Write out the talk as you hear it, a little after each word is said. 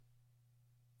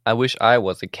I wish I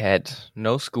was a cat.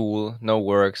 No school, no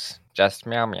works, just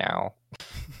meow meow.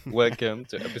 Welcome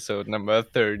to episode number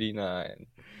 39.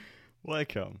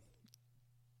 Welcome,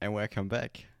 and welcome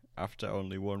back after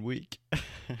only 1 week.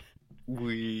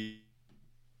 We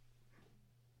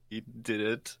did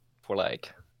it for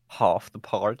like half the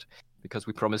part because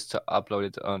we promised to upload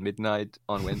it on midnight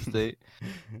on Wednesday,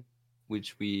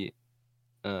 which we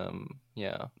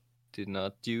did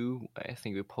not do. I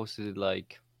think we posted it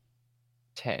like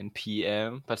 10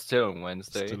 p.m., but still on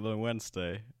Wednesday. Still on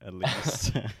Wednesday, at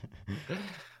least.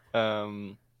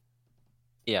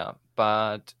 Yeah,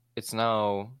 but it's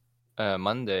now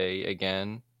Monday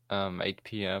again, 8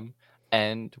 p.m.,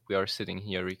 and we are sitting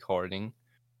here recording,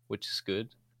 which is good.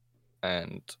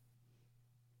 And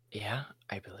yeah,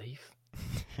 I believe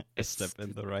A step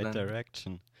in the right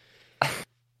direction.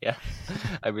 Yeah,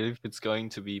 I believe it's going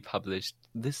to be published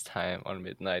this time on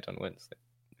midnight on Wednesday.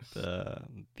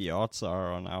 The odds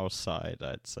are on our side,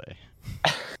 I'd say.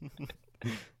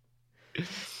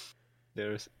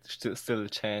 There's still a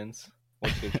chance.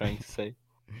 What you're trying to say?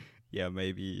 Yeah,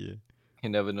 maybe. You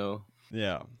never know.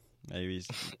 Yeah, maybe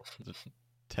the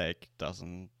tech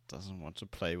doesn't want to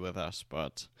play with us,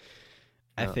 but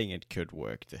I think it could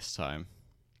work this time.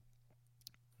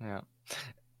 Yeah,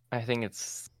 I think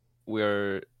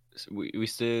we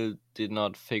still did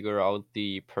not figure out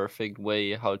the perfect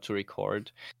way how to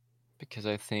record, because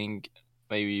I think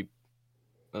maybe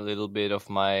a little bit of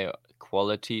my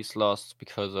quality is lost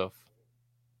because of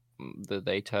the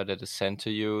data that is sent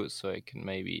to you, so I can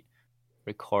maybe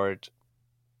record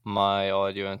my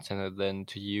audio and send it then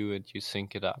to you and you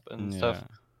sync it up and stuff.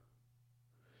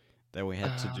 Then we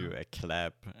had to do a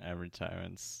clap every time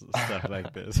and stuff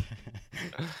like this.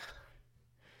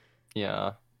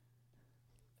 Yeah.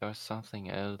 There was something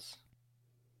else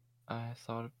I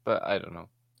thought, but I don't know.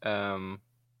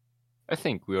 I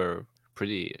think we're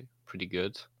pretty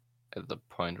good at the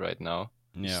point right now.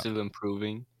 Yeah. Still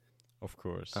improving. Of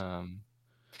course.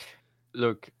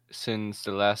 Look, since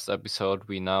the last episode,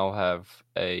 we now have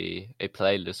a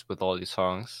playlist with all the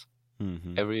songs.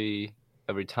 Mm-hmm.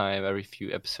 Every time, every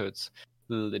few episodes,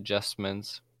 little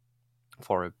adjustments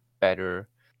for a better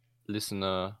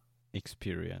listener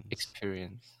experience.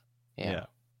 Yeah.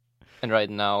 And right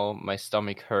now, my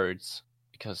stomach hurts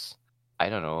because I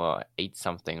don't know. I ate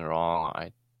something wrong.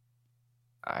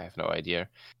 I have no idea.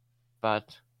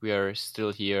 But we are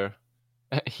still here.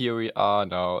 Here we are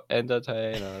now,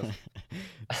 entertainers.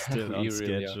 Still on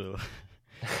schedule.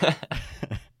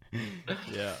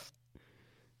 Yeah.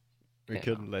 We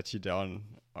couldn't let you down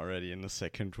already in the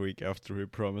second week after we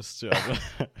promised to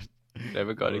upload.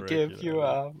 Never gonna give you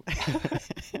up.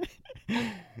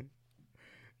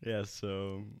 Yeah,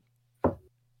 so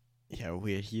yeah,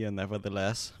 we're here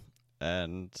nevertheless,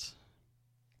 and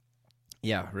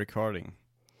yeah, recording,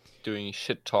 doing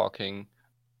shit talking,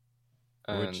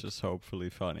 which is hopefully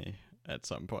funny at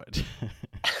some point.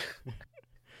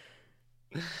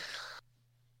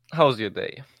 How's your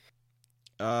day?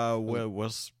 Well, it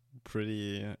was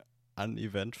pretty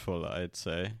uneventful, I'd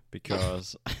say,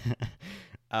 because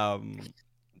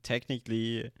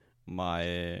technically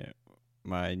my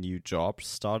new job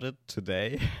started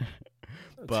today.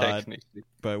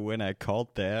 But when I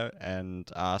called there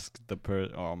and asked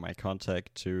my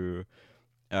contact to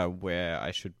where I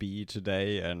should be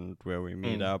today and where we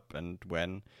meet up and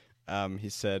when, he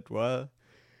said, well,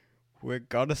 we're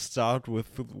gonna start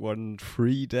with 1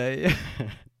 free day.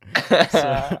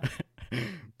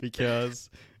 because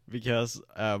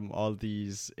all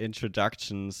these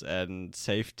introductions and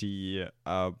safety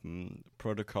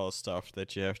protocol stuff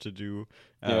that you have to do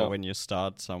when you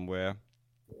start somewhere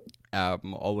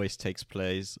always takes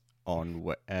place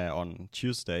on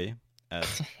Tuesday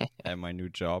at my new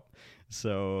job.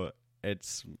 So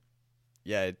it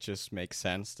just makes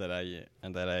sense that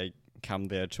I come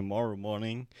there tomorrow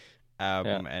morning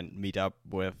and meet up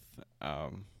with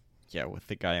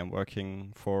the guy I'm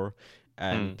working for,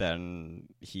 and then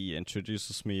he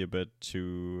introduces me a bit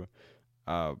to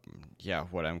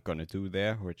what I'm gonna do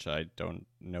there, which I don't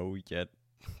know yet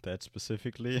that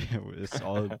specifically. It's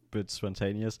all a bit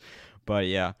spontaneous, but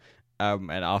yeah.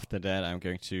 And after that, I'm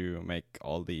going to make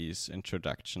all these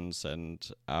introductions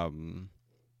and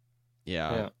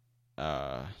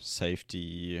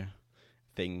safety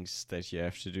things that you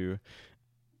have to do.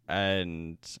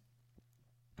 And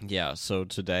yeah, so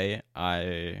today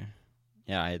I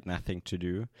had nothing to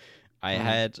do. I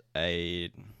had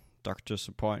a doctor's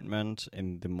appointment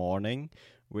in the morning,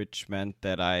 which meant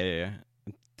that I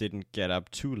didn't get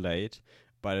up too late,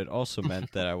 but it also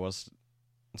meant that I was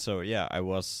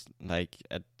like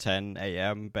at 10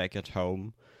 a.m. back at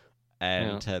home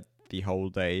and had the whole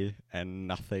day and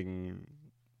nothing,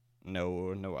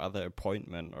 no other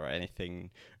appointment or anything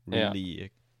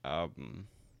really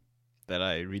that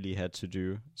I really had to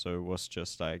do. So it was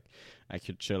just like I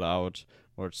could chill out,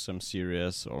 watch some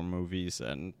series or movies,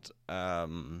 and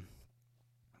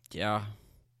yeah,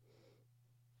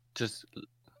 Just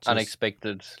just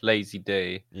unexpected lazy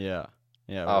day yeah,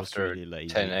 it was after really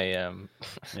lazy. 10 a.m.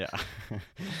 Yeah.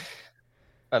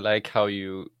 I like how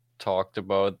you talked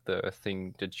about the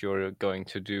thing that you're going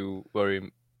to do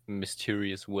very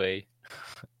mysterious way.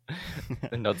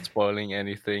 And not spoiling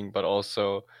anything, but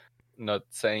also not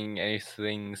saying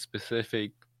anything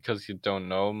specific because you don't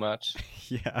know much.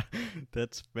 Yeah,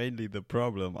 that's mainly the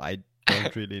problem. I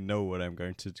don't really know what I'm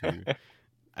going to do.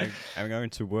 I'm going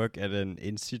to work at an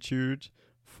institute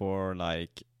for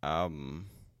like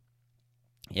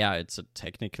it's a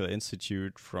technical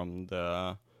institute from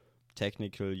the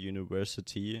Technical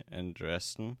University in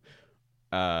Dresden.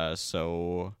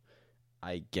 So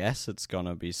I guess it's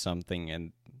gonna be something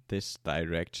in this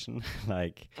direction,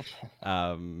 like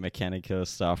mechanical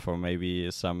stuff or maybe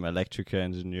some electrical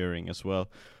engineering as well.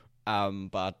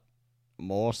 But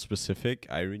more specific,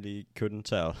 I really couldn't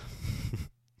tell.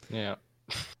 Yeah.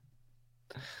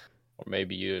 Or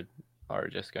maybe you are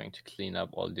just going to clean up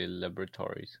all the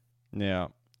laboratories. Yeah,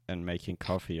 and making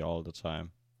coffee all the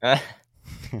time.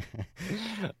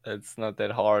 It's not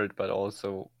that hard, but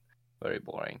also very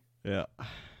boring. Yeah.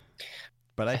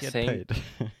 But I get think... paid.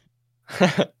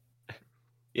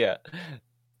 Yeah.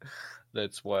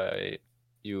 That's why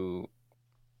you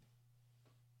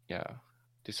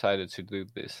decided to do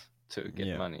this, to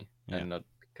get money, and not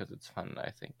because it's fun,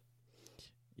 I think.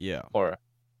 Yeah. Or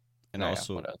and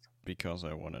also because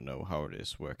I want to know how it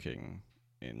is working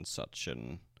in such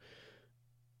an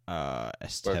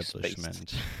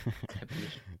establishment.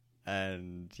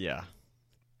 And yeah,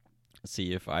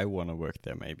 see if I want to work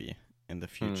there maybe in the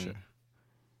future.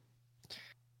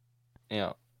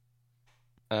 Yeah.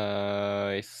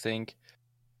 I think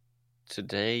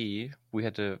today we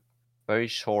had a very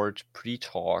short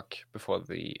pre-talk before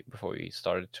we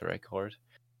started to record.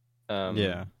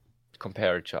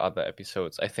 Compared to other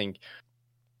episodes, I think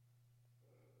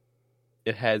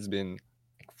it has been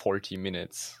like 40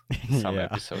 minutes some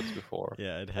episodes before.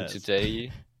 Yeah, it has. And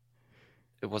today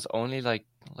it was only like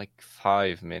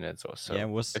 5 minutes or so. Yeah, it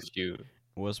was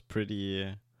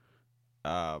pretty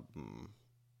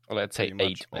let's say 8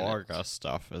 minutes. Orga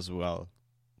stuff as well.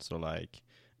 So like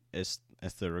is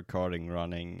the recording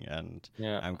running, and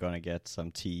I'm gonna get some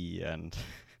tea and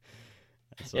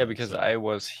so, because I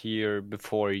was here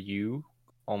before you,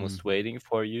 almost waiting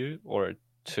for you, or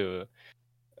to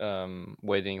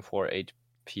waiting for 8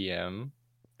 p.m.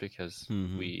 because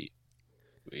we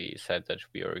said that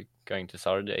we are going to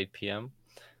start at 8 p.m.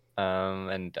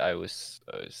 And I was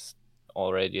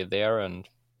already there and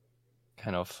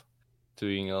kind of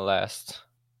doing a last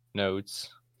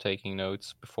taking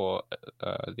notes before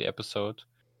the episode,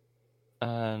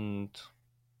 and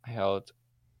I had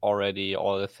already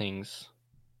all the things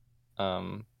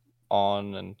on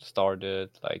and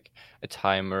started like a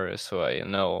timer, so I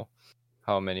know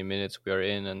how many minutes we are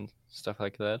in and stuff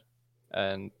like that.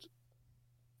 And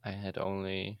I had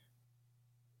only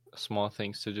small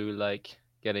things to do, like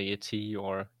getting a tea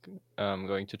or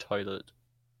going to toilet.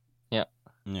 Yeah.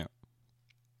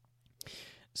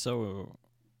 So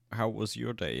how was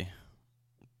your day?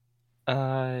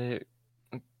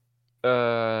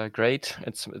 Great.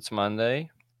 It's Monday.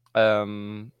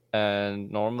 And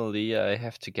normally I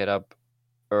have to get up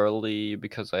early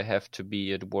because I have to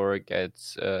be at work at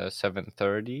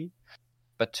 7:30.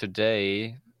 But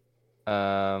today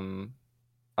I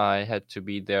had to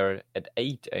be there at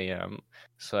 8 a.m.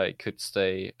 so I could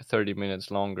stay 30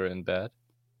 minutes longer in bed,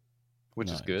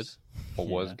 which is good, or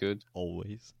was good.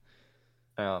 Always.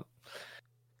 Yeah.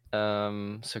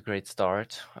 So great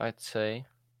start, I'd say.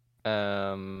 At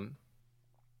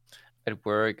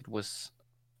work it was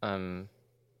I'm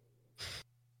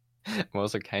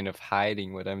also kind of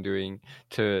hiding what I'm doing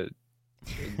to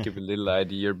give a little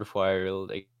idea before I will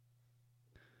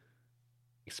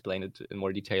explain it in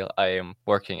more detail. I am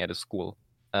working at a school.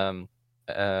 We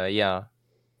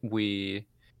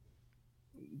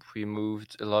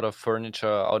moved a lot of furniture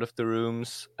out of the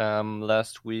rooms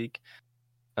last week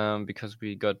because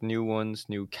we got new ones,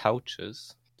 new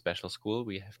couches. Special school,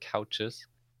 we have couches,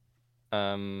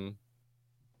 and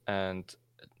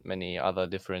many other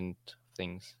different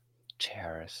things,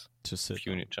 chairs, to sit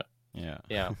furniture. Yeah.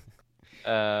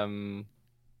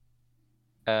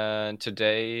 And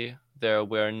today there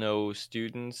were no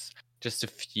students, just a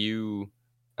few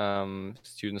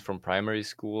students from primary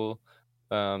school,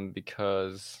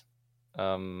 because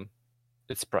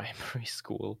it's primary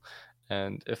school,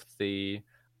 and if the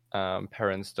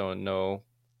parents don't know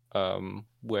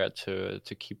where to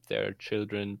keep their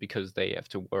children because they have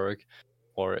to work,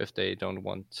 or if they don't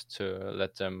want to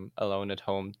let them alone at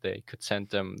home, they could send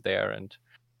them there and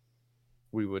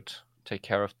we would take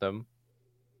care of them.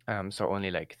 So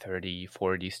only like 30,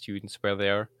 40 students were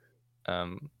there,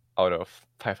 out of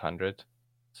 500,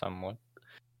 somewhat.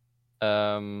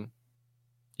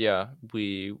 Yeah,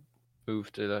 we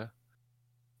moved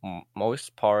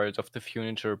most part of the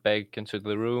furniture back into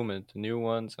the room and the new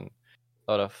ones, and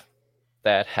a lot of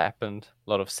that happened. A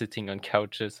lot of sitting on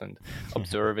couches and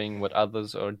observing what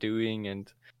others are doing,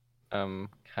 and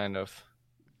kind of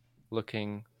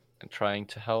looking and trying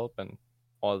to help and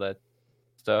all that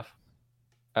stuff.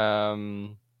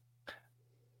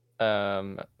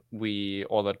 We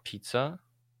ordered pizza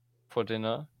for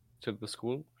dinner to the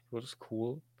school. It was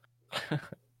cool.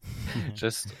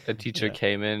 Just a teacher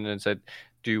came in and said,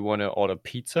 "Do you want to order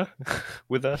pizza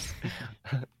with us?"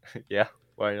 Yeah,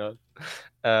 why not?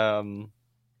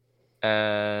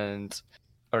 And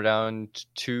around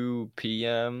 2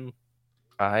 p.m.,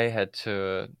 I had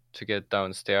to get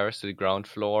downstairs to the ground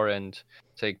floor and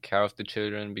take care of the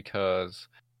children because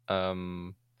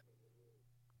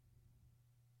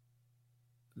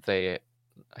they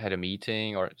had a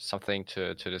meeting or something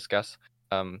to discuss.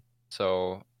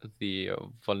 So the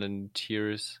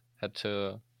volunteers had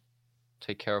to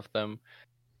take care of them.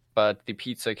 But the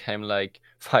pizza came like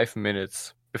 5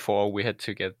 minutes before we had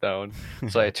to get down.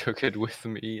 So I took it with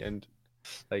me and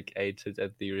like ate it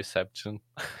at the reception.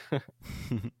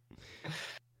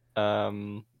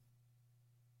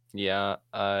 Yeah,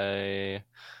 I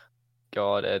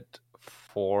got at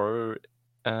 4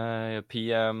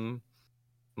 p.m.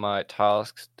 my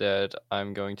tasks that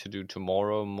I'm going to do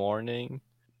tomorrow morning,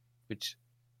 which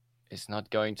is not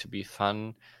going to be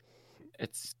fun.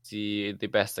 It's the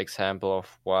best example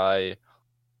of why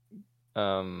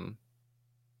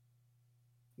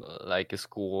like a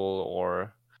school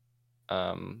or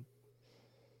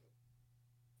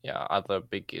other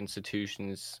big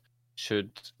institutions should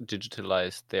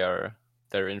digitalize their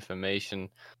information,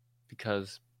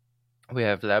 because we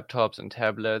have laptops and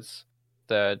tablets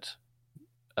that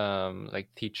like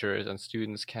teachers and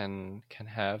students can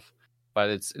have, but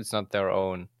it's not their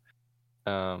own.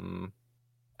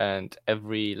 And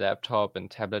every laptop and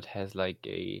tablet has like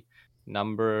a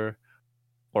number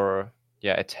or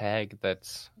a tag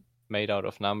that's made out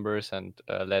of numbers and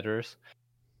letters.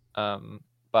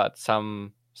 But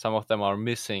some of them are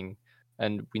missing,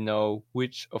 and we know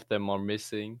which of them are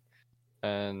missing.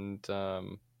 And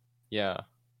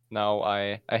now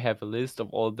I have a list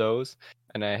of all those,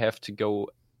 and I have to go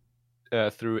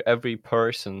through every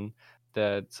person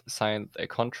that signed a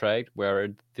contract where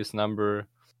this number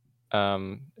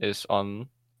is on,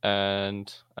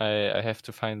 and I have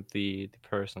to find the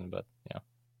person. But yeah.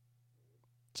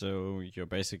 So you're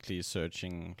basically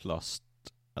searching lost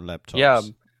laptops. Yeah,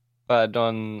 but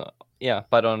on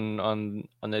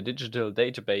a digital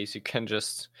database, you can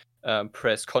just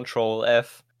press Control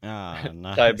F,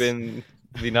 nice. type in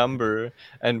the number,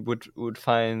 and would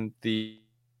find the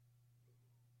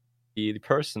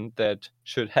person that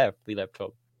should have the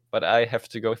laptop. But I have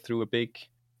to go through a big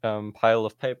pile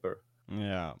of paper.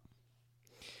 Yeah,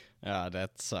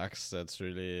 that sucks. That's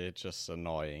really just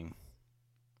annoying.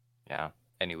 Yeah.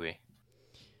 Anyway.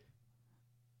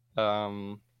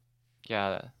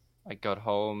 Yeah, I got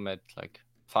home at like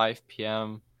 5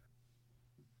 p.m.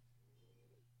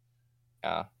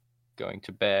 Yeah, going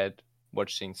to bed,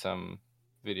 watching some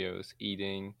videos,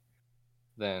 eating,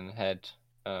 then had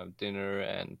dinner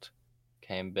and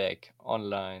came back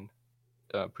online,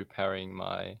 preparing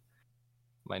my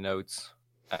notes,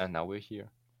 and now we're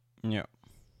here. Yeah.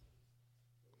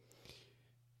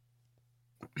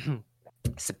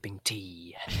 Sipping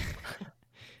tea.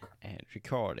 And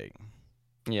recording.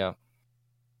 Yeah.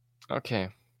 Okay.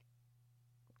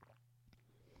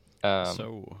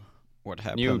 So, what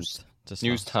happened?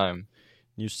 News time.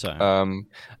 News time.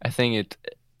 I think it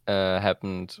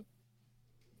happened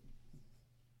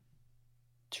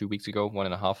 2 weeks ago,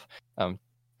 1.5.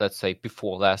 Let's say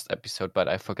before last episode, but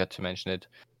I forgot to mention it.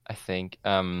 I think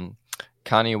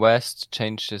Kanye West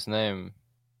changed his name.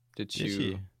 Did you?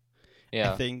 He?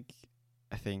 Yeah. I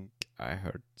think I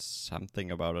heard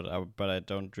something about it, but I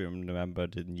don't remember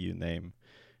the new name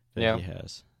that he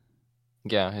has.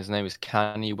 Yeah, his name is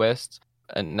Kanye West,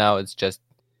 and now it's just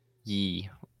Ye.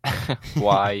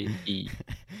 Y-E.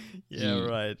 Yeah, Ye.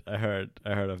 right. I heard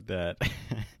of that.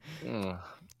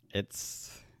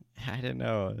 It's, I don't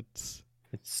know. It's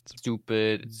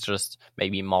stupid. It's just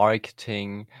maybe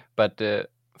marketing. But the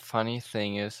funny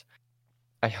thing is,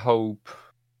 I hope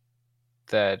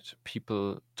that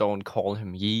people don't call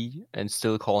him Ye and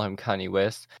still call him Kanye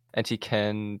West, and he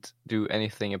can't do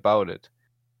anything about it.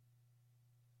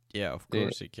 Yeah, of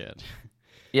course he can.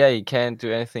 Yeah, he can't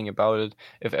do anything about it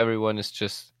if everyone is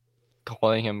just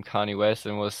calling him Kanye West,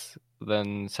 and was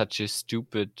then such a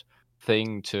stupid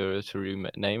thing to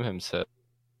rename himself.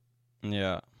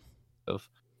 Yeah. It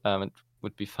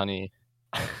would be funny,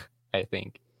 I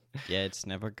think. Yeah, it's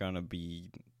never gonna be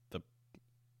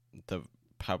the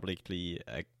publicly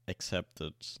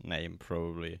accepted name,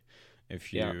 probably.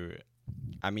 If you,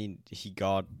 I mean, he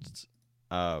got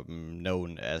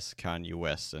known as Kanye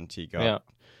West, and he got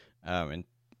and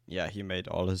yeah, he made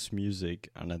all his music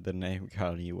under the name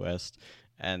Kanye West,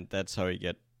 and that's how he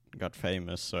got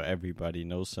famous. So everybody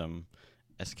knows him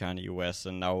as Kanye West,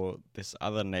 and now this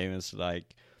other name is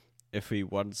like, if he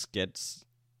once gets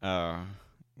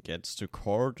to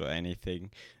court or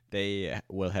anything, they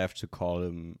will have to call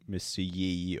him Mr.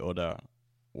 Yee or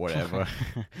whatever.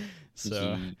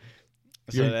 so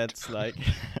that's like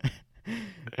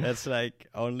that's like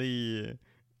only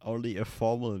a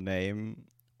formal name,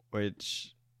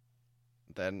 which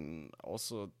then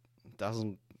also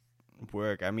doesn't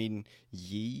work. I mean,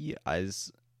 Yee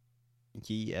as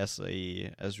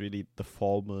really the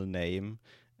formal name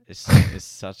is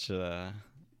such a.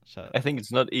 I think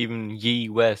it's not even Ye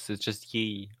West, it's just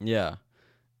Ye. Yeah.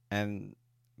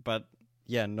 But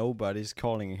nobody's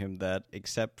calling him that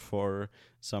except for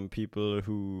some people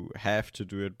who have to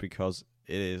do it because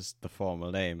it is the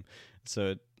formal name. So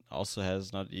it also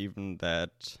has not even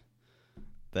that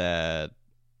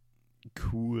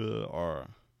cool or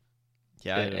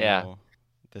I don't know.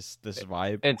 This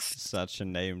vibe such a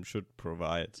name should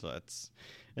provide. So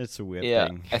it's a weird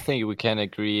thing. I think we can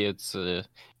agree it's a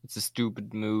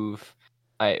stupid move.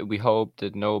 We hope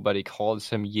that nobody calls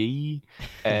him Ye,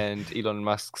 and Elon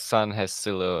Musk's son has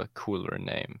still a cooler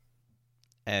name.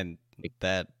 And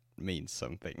that means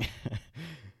something.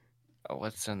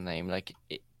 What's the name? Like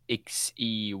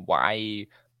XEY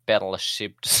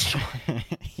Battleship Destroyer.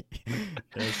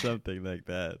 There's something like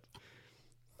that.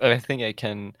 I think I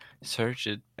can search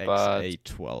it.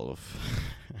 XA-12.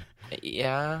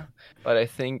 Yeah, but I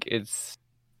think it's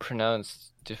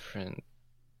pronounced different.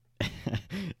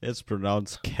 It's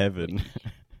pronounced Kevin.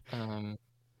 Yeah,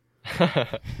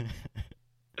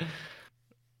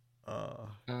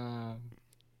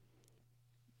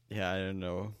 I don't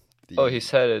know. He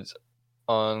said it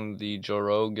on the Joe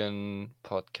Rogan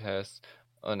podcast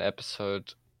on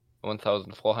episode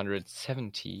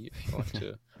 1470, if you want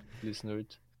to listen to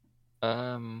it.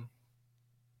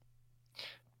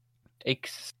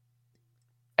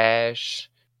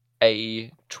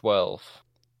 X-A-12.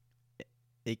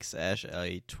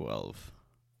 X-A-12.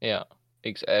 Yeah,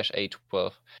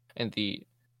 X-A-12. And the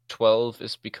 12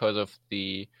 is because of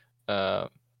the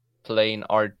plane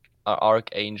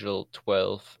Archangel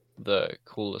 12, the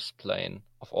coolest plane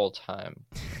of all time.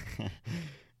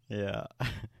 Yeah.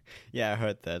 Yeah, I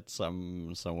heard that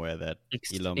somewhere that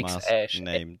Elon Musk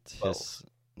named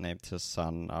his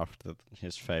son after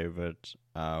his favorite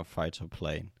fighter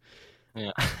plane.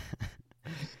 Yeah.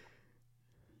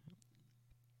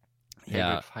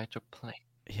 Yeah. Fighter plane.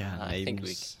 Yeah,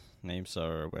 names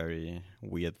are a very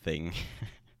weird thing.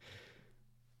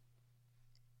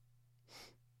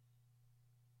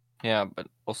 Yeah, but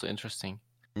also interesting.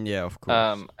 Yeah, of course.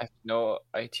 I have no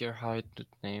idea how to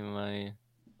name my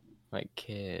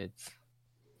kids,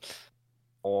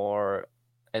 or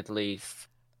at least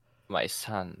my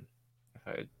son.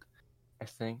 I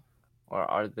think, or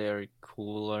are there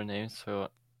cooler names for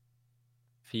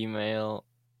female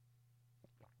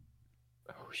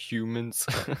humans?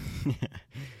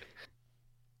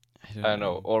 I don't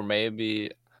know. Or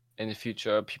maybe in the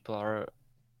future people are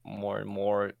more and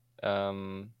more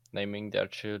naming their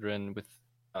children with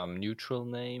neutral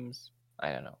names.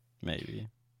 I don't know. Maybe.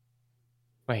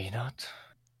 Maybe not.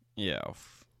 Yeah,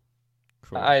 of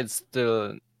course. I'd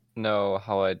still know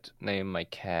how I'd name my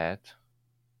cat.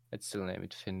 I'd still name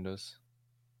it Findus.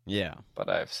 Yeah. But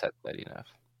I've said that enough.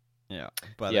 Yeah,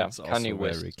 but it's also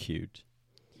very cute.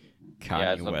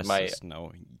 Kanye West is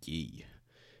no Ye.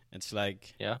 It's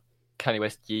like... Yeah, Kanye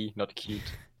West Ye, not cute.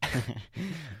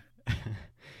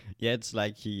 Yeah, it's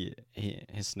like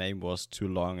his name was too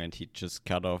long and he just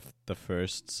cut off the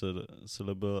first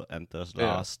syllable and the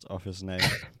last of his name,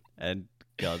 and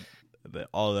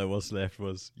all that was left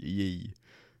was Ye.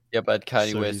 Yeah, but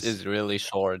Kanye West is really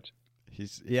short.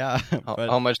 But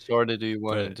how much shorter do you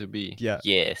want it to be? Yeah.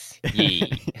 Yes,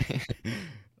 Ye.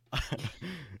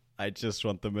 I just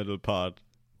want the middle part.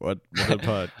 What middle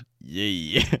part?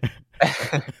 Ye.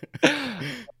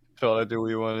 shorter do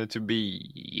we want it to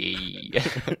be?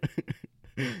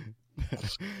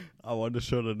 I want to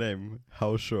show the name.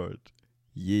 How short?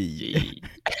 Yee.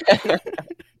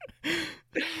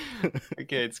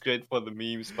 Okay, it's great for the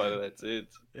memes, but that's it.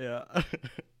 Yeah.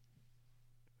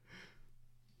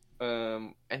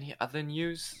 Any other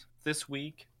news this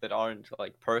week that aren't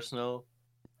like personal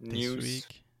news? This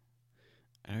week?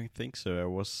 I don't think so. There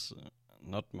was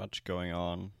not much going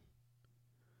on.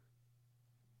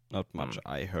 Not much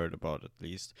I heard about, at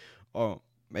least. Or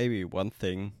maybe one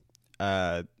thing.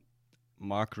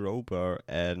 Mark Rober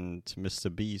and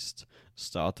Mr. Beast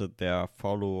started their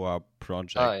follow-up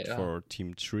project for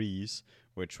Team Trees,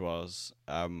 which was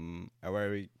a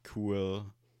very cool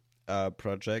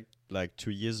project like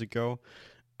 2 years ago,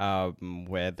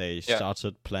 where they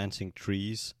started planting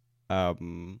trees,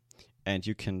 and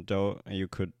you could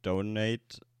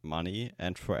donate money,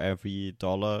 and for every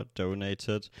 $1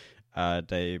 donated,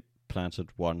 they planted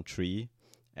one tree.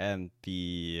 And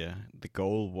the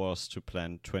goal was to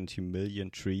plant 20 million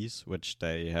trees, which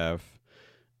they have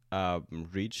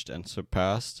reached and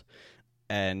surpassed.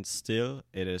 And still,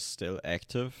 it is still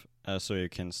active, so you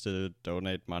can still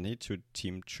donate money to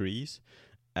Team Trees.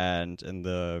 And in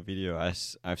the video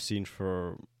I've seen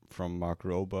from Mark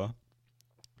Rober,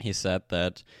 he said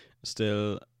that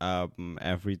still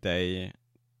every day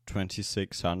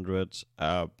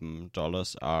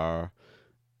 $2,600 are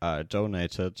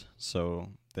donated, so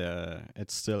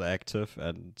it's still active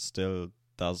and still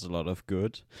does a lot of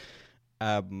good.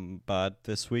 But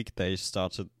this week they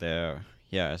started their,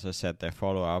 as I said, their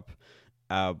follow-up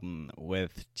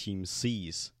with Team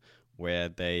Seas, where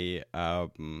they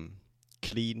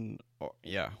clean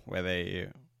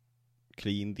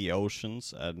the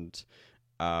oceans and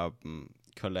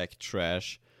collect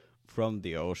trash from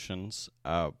the oceans,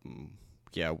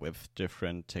 with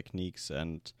different techniques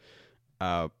and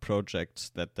projects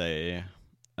that they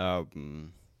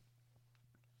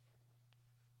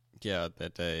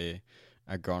that they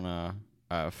are gonna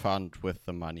fund with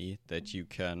the money that you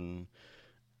can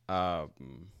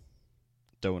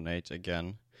donate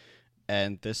again.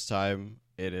 And this time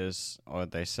it is, or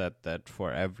they said that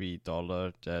for every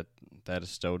 $1 that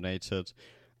is donated,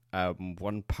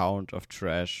 1 pound of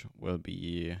trash will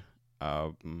be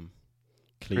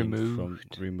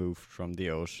removed from the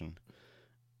ocean.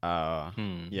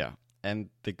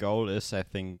 And the goal is, I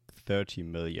think, 30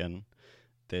 million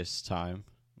this time,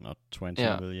 not 20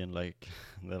 million like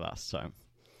the last time.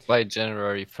 By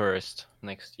January 1st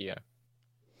next year.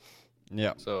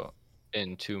 Yeah. So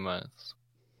in 2 months.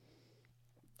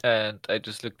 And I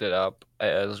just looked it up.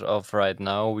 As of right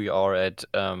now, we are at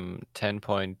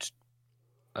let's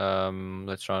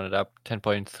round it up,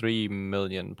 10.3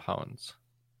 million pounds.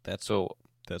 That's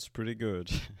pretty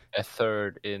good. A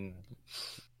third in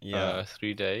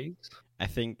 3 days. I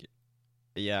think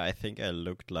I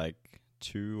looked like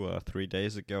 2 or 3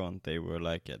 days ago, and they were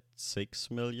like at 6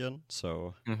 million.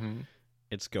 So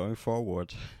it's going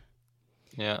forward.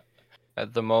 Yeah.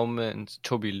 At the moment,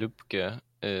 Toby Lübke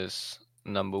is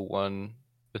number one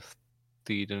with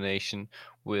the donation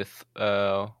with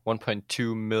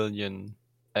 1.2 million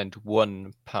and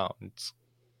 1 pounds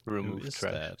removed. Who is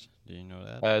trash. That? Do you know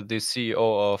that? The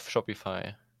CEO of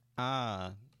Shopify.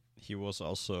 He was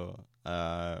also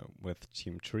with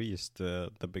Team Trees,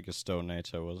 the biggest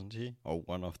donator, wasn't he? Or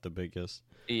one of the biggest?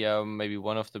 Yeah, maybe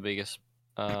one of the biggest.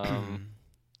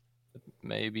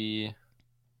 Maybe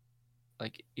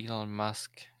like Elon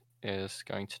Musk is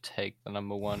going to take the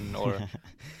number one, or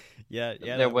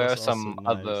there were some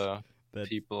other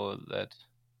people that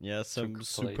some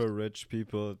super rich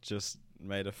people just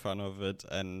made a fun of it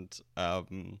and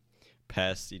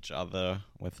passed each other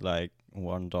with like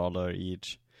 $1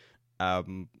 each,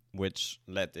 which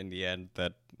led in the end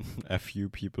that a few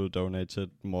people donated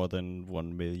more than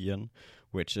 1 million,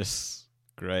 which is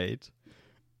great.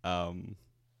 And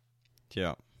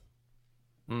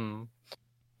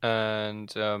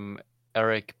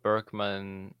Eric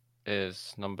Bergman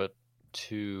is number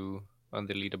 2 on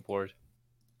the leaderboard.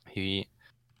 He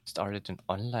started an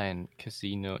online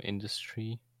casino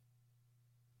industry.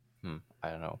 I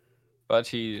don't know. But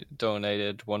he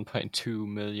donated $1.2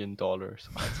 million.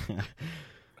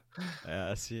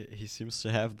 He seems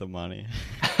to have the money.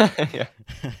 Yeah.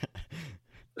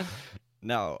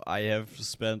 Now, I have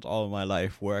spent all my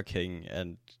life working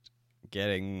and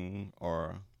gaining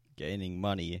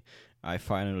money. I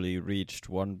finally reached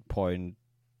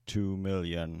 1.2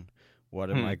 million.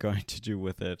 What am I going to do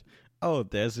with it? Oh,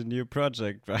 there's a new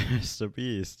project by Mr.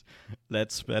 Beast.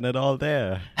 Let's spend it all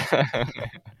there.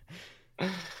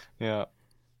 Yeah.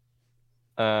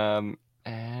 And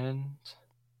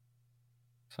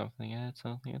something else.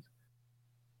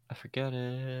 I forget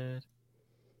it.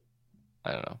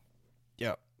 I don't know.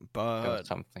 Yeah, It but was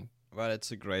something.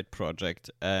 it's a great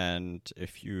project, and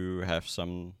if you have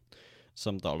some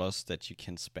dollars that you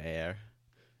can spare,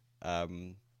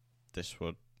 this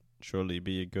would surely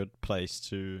be a good place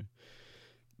to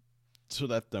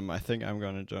let them. I think I'm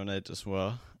gonna donate as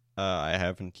well. I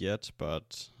haven't yet,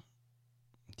 but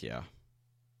yeah,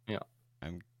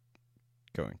 I'm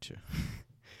going to.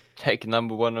 Take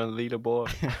number 1 on the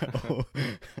leaderboard.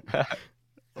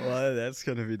 Well, that's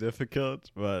gonna be difficult,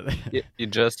 but you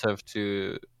just have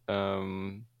to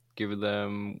give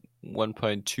them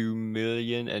 1.2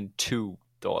 million and $2.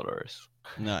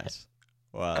 Nice.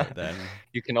 Well, then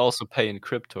you can also pay in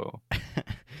crypto.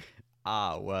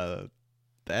 Well,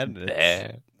 then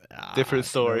it's different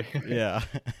story. No, yeah.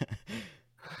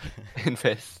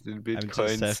 Invest in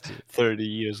Bitcoins 30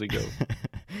 years ago.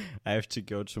 I have to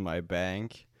go to my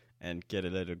bank and get a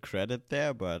little credit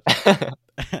there, but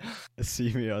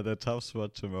see me on the top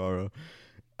spot tomorrow.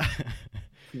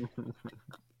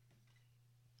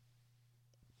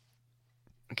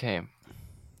 Okay.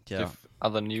 Yeah.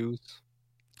 Other news.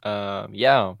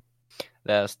 Yeah.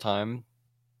 Last time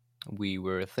we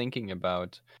were thinking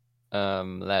about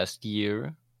last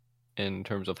year in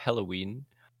terms of Halloween,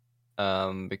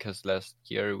 because last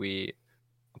year we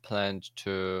planned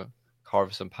to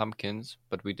carve some pumpkins,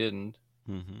 but we didn't.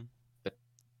 Mm-hmm. But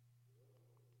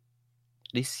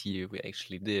this year we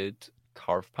actually did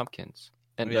carve pumpkins,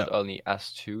 and not only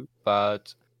us two,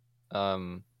 but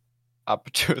up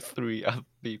to 3 other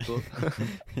people.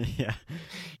 Yeah.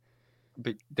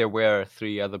 There were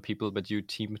 3 other people, but you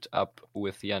teamed up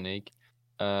with Yannick.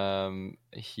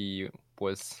 He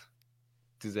was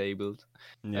disabled,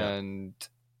 and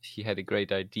he had a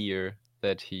great idea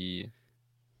that he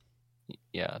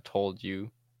told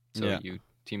you. So you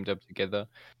teamed up together.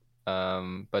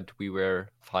 But we were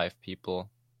 5 people,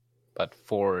 but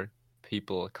 4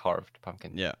 people carved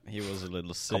pumpkin. Yeah, he was a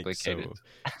little sick,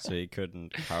 so he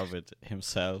couldn't carve it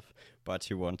himself, but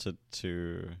he wanted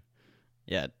to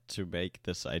make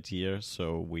this idea,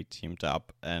 so we teamed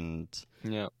up, and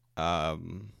I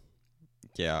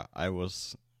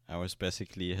was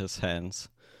basically his hands,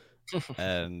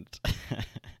 and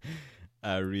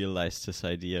I realized his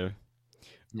idea,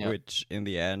 which in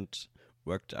the end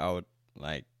worked out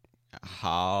like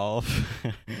half.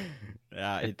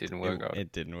 It didn't work out.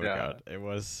 It didn't work out. It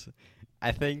was,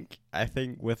 I think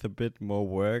with a bit more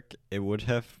work it would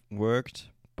have worked,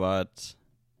 but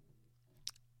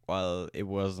well, it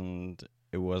wasn't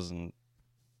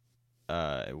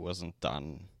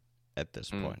done at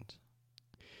this point.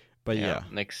 But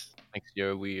next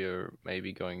year we are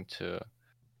maybe going to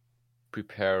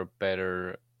prepare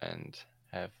better and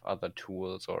have other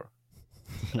tools, or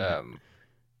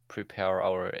prepare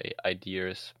our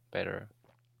ideas better.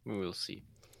 We will see.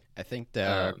 I think there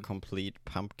are complete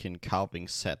pumpkin carving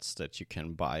sets that you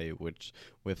can buy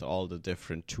with all the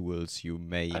different tools you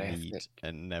may need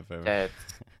and never.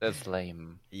 That's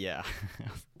lame. Yeah,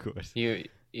 of course. You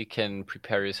can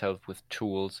prepare yourself with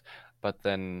tools, but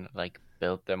then like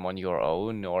build them on your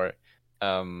own, or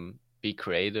be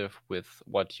creative with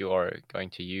what you are going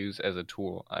to use as a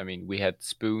tool. I mean, we had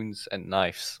spoons and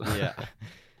knives. Yeah.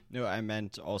 No, I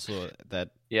meant also that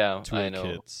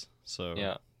toolkits. So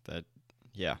that,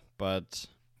 but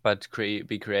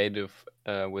be creative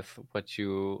with what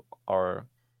you are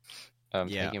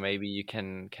taking. Maybe you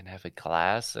can have a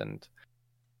glass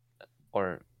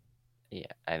or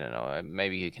I don't know.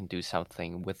 Maybe you can do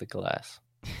something with the glass.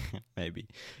 Maybe,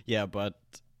 but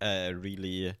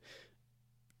really,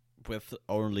 with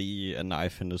only a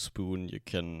knife and a spoon, you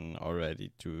can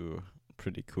already do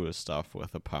pretty cool stuff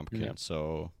with a pumpkin. Yeah.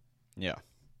 So,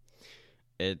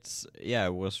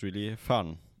 it was really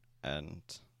fun, and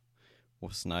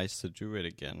was nice to do it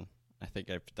again. I think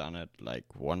I've done it like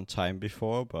one time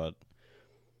before, but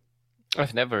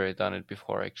I've never done it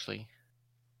before actually.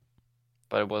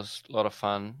 But it was a lot of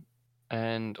fun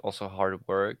and also hard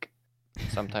work.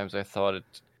 Sometimes I thought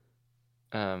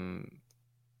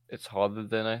it's harder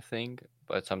than I think,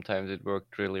 but sometimes it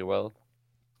worked really well.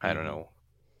 I don't know.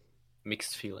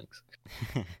 Mixed feelings.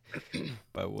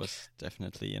 But it was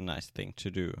definitely a nice thing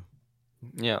to do.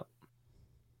 Yeah.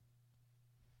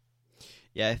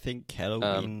 Yeah, I think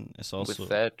Halloween is also... With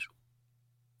that,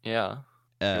 your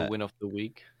win of the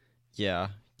week. Yeah.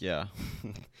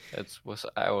 That's what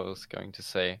I was going to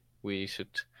say. We should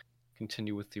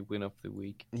continue with the win of the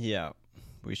week. Yeah,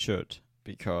 we should,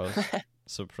 because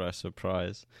surprise,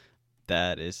 surprise,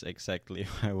 that is exactly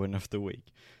my win of the week.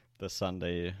 The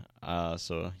Sunday,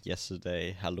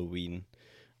 yesterday, Halloween,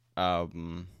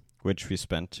 which we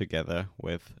spent together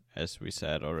with as we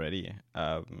said already,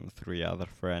 3 other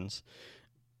friends,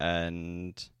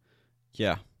 and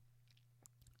yeah,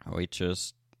 we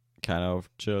just kind of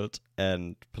chilled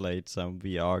and played some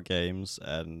VR games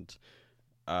and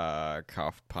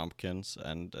carved pumpkins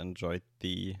and enjoyed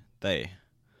the day.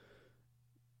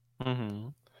 Mm-hmm.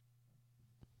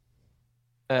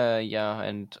 Yeah,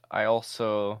 and I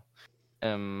also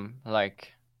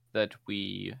like that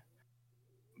we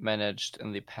managed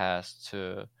in the past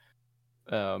to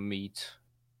meet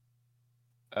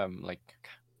like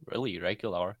really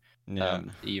regular, Yeah,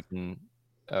 even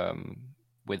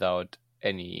without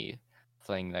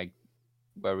anything like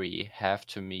where we have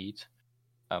to meet,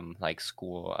 like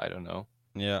school, I don't know.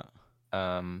 yeah,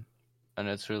 And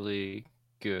it's really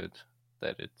good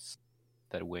that it's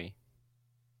that way.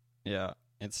 yeah.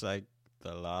 It's like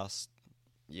the last,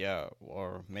 yeah,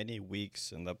 or many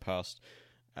weeks in the past.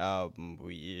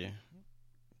 We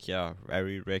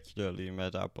very regularly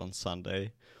met up on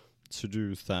Sunday to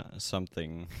do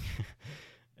something.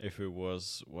 If it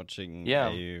was watching Yeah,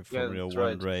 a yeah, Formula that's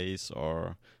One right. race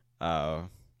or uh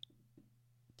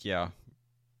yeah,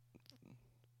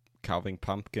 carving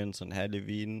pumpkins on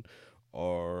Halloween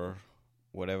or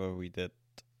whatever we did.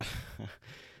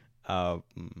 um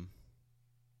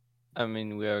I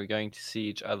mean, we are going to see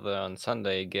each other on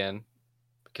Sunday again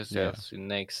because yeah. there's the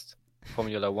next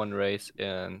Formula One race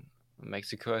in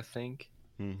Mexico, I think.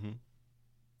 Mm-hmm.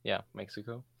 Yeah,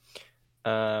 Mexico.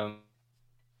 Um,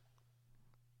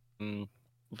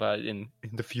 but in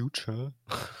the future,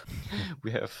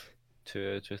 we have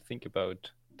to think about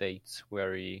dates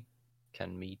where we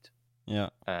can meet Yeah.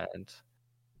 and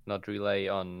not rely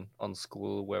on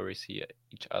school where we see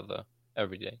each other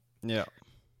every day. Yeah.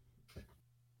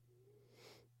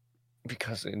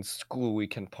 Because in school we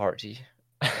can party.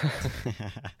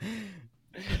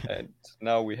 And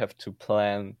now we have to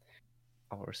plan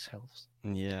ourselves.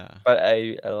 Yeah. But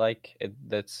I like it.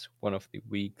 That's one of the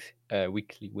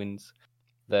weekly wins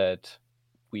that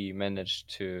we managed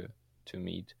to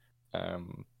meet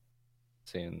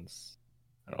since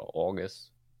I don't know,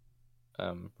 August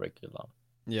regular.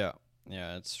 Yeah.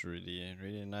 Yeah, it's really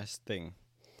really nice thing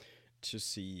to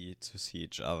see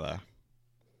each other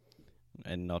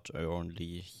and not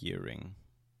only hearing.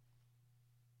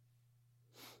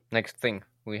 Next thing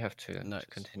we have to Nice.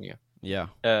 continue. Yeah.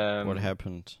 What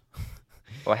happened?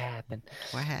 What happened?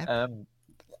 What happened?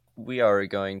 We are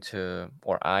going to,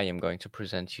 or I am going to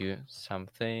present you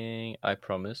something, I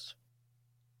promise.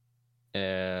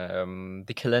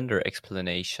 The calendar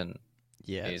explanation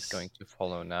is going to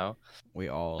follow now. We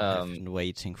all have been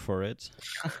waiting for it.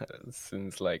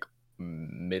 Since like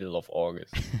middle of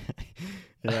August.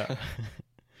 Yeah.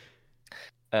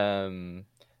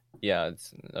 Yeah,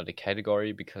 it's not a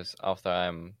category because after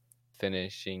I'm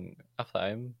finished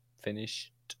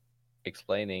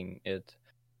explaining it,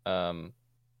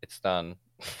 it's done.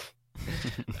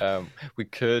 We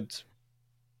could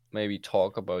maybe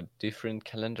talk about different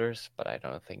calendars, but I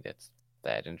don't think that's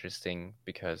that interesting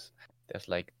because there's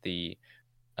like the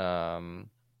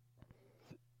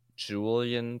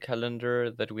Julian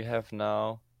calendar that we have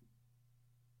now,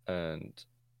 and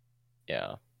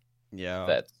yeah,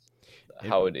 that's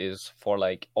how it is for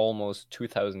like almost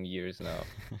 2,000 years now.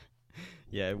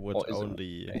 Yeah, it would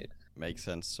only make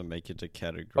sense to make it a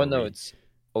category. Oh no, it's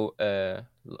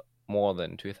more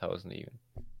than 2,000 even.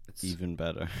 It's even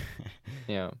better.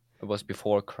 Yeah, it was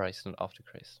before Christ and after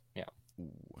Christ. Yeah.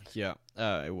 Yeah,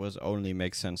 it was only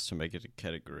make sense to make it a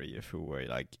category if we were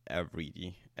like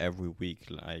every week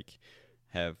like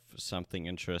have something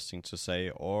interesting to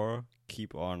say or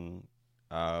keep on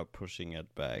pushing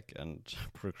it back and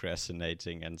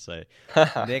procrastinating and say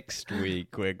next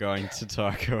week we're going to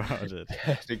talk about it.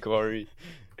 Category.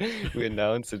 We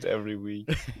announce it every week,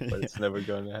 but it's never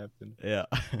going to happen. Yeah.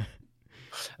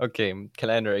 Okay,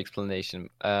 calendar explanation.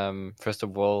 First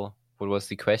of all, what was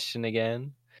the question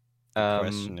again? The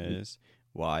question is,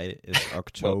 why is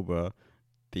October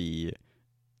the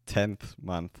 10th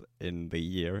month in the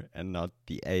year and not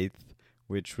the 8th,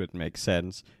 which would make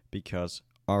sense because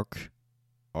the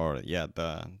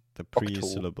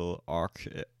pre-syllable or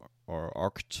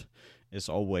oct has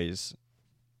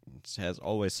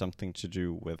always something to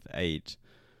do with 8.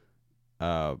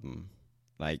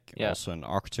 Also an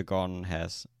octagon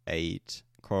has 8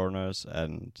 corners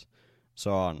and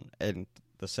so on. And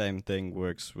the same thing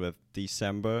works with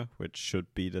December, which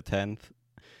should be the 10th,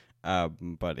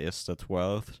 but is the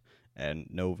 12th. And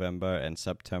November and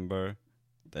September,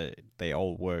 they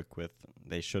all work with,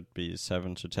 they should be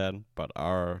 7 to 10, but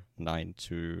are 9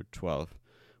 to 12,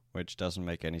 which doesn't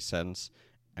make any sense.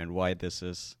 And why this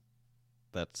is,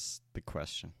 that's the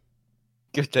question.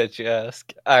 Good that you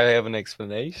ask. I have an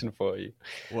explanation for you.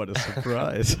 What a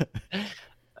surprise.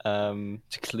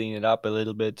 To clean it up a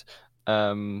little bit,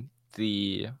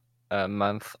 the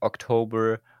month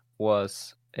October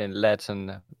was in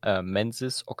Latin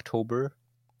mensis October,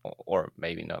 or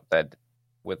maybe not that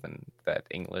within that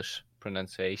English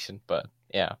pronunciation, but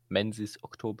yeah, mensis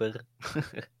October,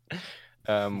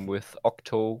 with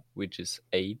octo, which is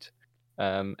 8,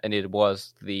 and it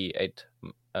was the eighth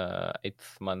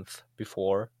month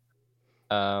before.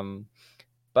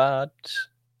 But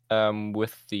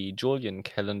with the Julian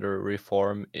calendar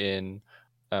reform in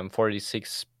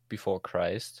 46 before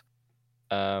Christ,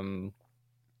 the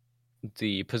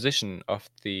position of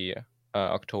the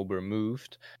October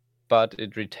moved, but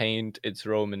it retained its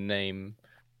Roman name.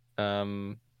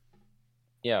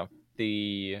 Yeah,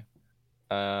 the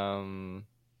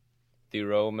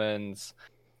Romans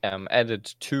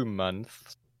added 2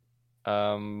 months,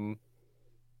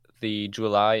 the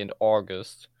July and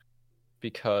August,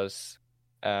 because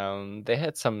they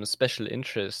had some special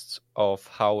interests of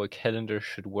how a calendar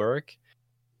should work,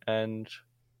 and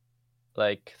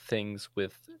like things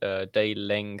with day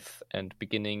length and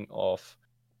beginning of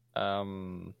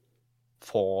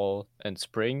fall and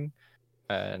spring,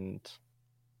 and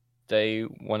they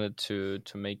wanted to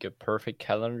make a perfect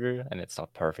calendar, and it's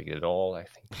not perfect at all. I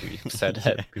think we've said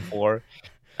that before.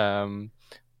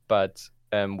 But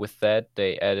with that,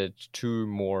 they added 2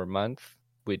 more months,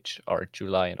 which are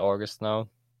July and August now.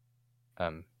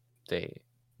 They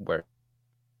were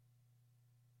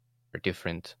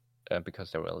different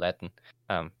because they were Latin.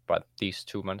 But these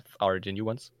 2 months are the new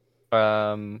ones.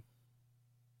 But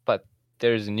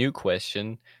there's a new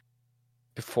question.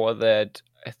 Before that,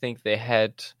 I think they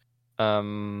had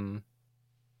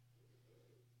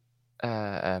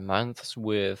months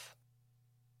with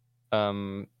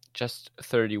just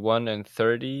 31 and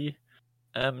 30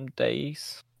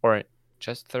 days, or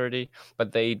just 30,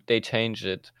 but they changed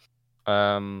it.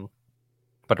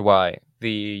 But why?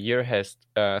 The year has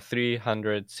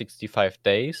 365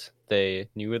 days. They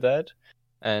knew that,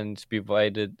 and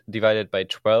divided by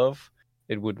 12,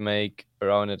 it would make,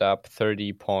 rounded up,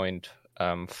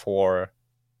 30.4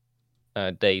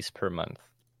 days per month.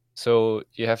 So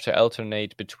you have to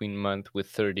alternate between month with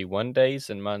 31 days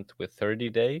and month with 30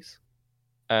 days,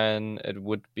 and it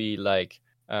would be like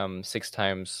 6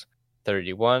 times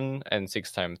 31 and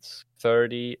 6 times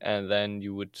 30, and then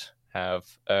you would have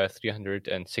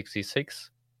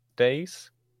 366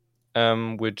 days,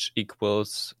 which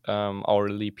equals our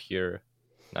leap year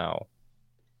now.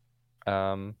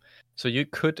 So you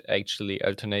could actually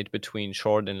alternate between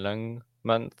short and long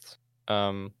months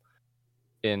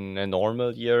in a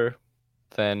normal year,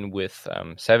 then with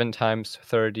 7 times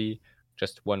 30,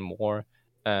 just one more,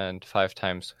 and 5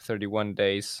 times 31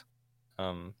 days.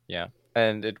 Yeah,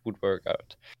 and it would work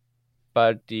out.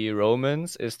 But the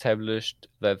Romans established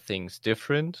that thing's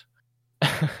different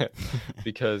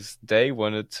because they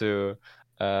wanted to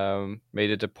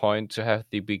made it a point to have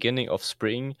the beginning of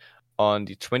spring on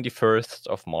the 21st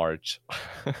of March.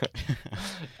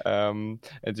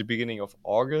 At the beginning of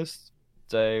August,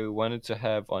 they wanted to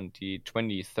have on the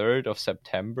 23rd of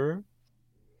September,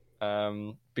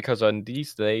 because on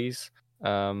these days,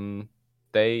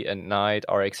 day and night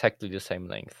are exactly the same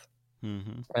length.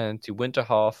 Mm-hmm. And the winter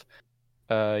half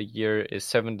year is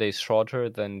 7 days shorter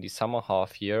than the summer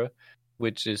half year,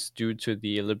 which is due to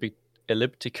the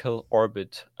elliptical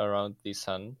orbit around the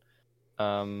sun.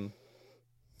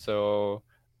 So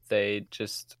they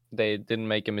didn't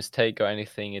make a mistake or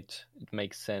anything. It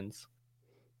makes sense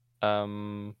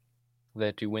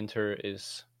that the winter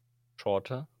is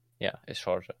shorter. Yeah, it's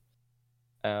shorter.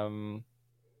 And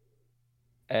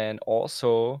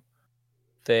also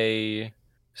they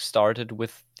started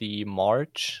with the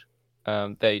March.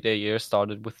 Their year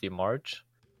started with the March.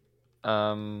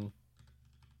 On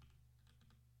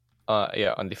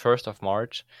the 1st of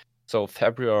March. So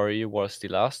February was the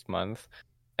last month,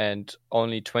 and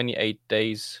only 28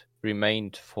 days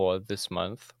remained for this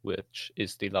month, which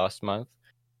is the last month.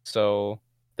 So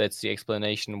that's the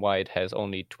explanation why it has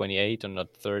only 28 and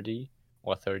not 30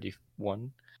 or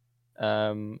 31.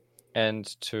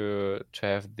 And to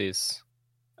have this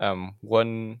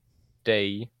one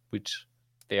day, which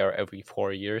they are every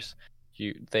 4 years,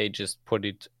 they just put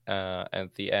it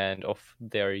at the end of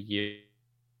their year.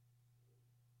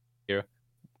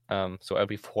 So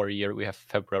every 4 year we have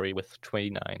February with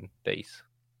 29 days.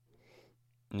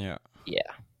 Yeah.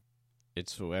 Yeah.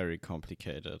 It's very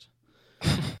complicated.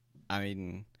 I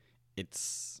mean,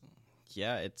 it's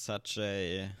such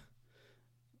a...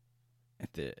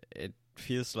 It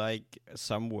feels like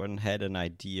someone had an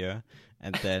idea,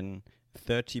 and then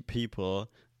 30 people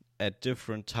at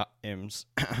different times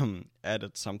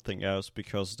added something else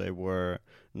because they were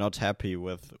not happy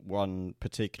with one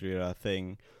particular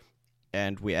thing,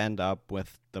 and we end up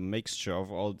with the mixture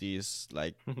of all these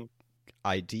like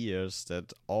ideas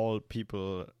that all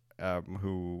people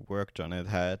who worked on it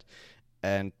had,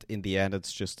 and in the end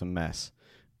it's just a mess.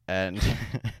 And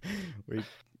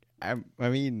I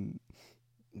mean,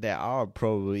 there are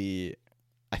probably,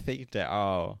 I think there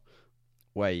are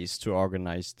ways to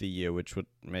organize the year which would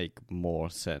make more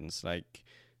sense. Like,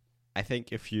 I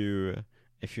think if you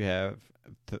have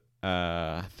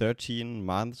 13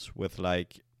 months with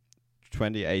like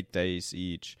 28 days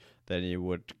each, then you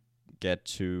would get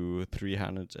to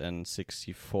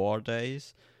 364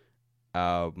 days.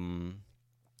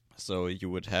 So you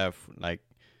would have like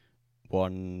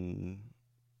one,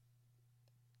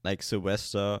 like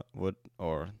Sylvester would,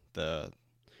 or the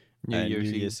New New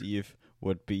Year's Year's Eve. Eve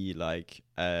would be like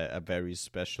a very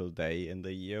special day in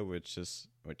the year, which has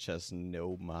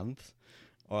no month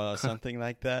or something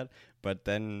like that. But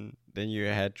then you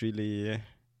had really,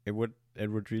 it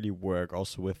would really work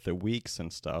also with the weeks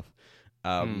and stuff.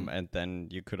 And then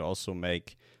you could also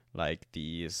make like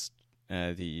these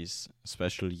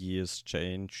special years,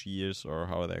 change years, or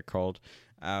how they're called.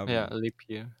 Yeah, leap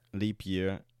year. Leap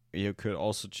year. You could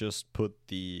also just put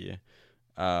this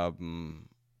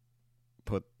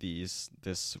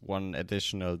one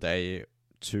additional day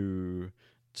to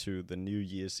the New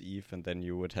Year's Eve, and then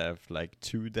you would have like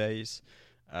 2 days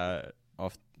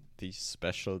of the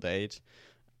special date.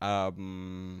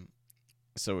 So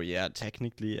yeah,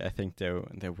 technically I think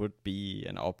there would be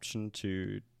an option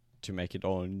to make it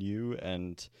all new,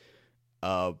 and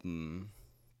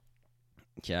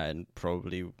yeah, and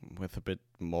probably with a bit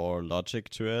more logic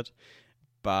to it.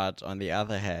 But on the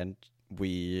other hand,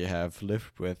 we have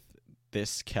lived with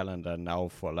this calendar now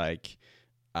for like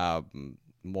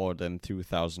more than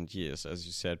 2,000 years, as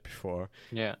you said before.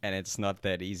 Yeah. And it's not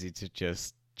that easy to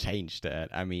just change that.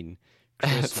 I mean,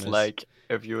 It's Christmas. like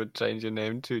if you would change your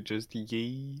name to just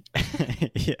Yee.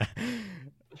 Yeah.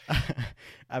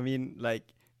 I mean, like,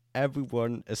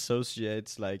 everyone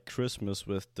associates like Christmas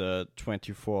with the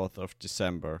 24th of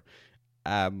December.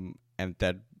 And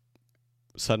that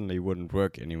suddenly wouldn't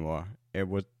work anymore. It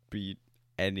would be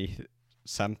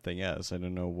something else. I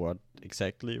don't know what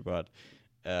exactly, but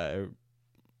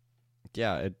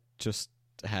yeah, it just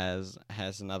has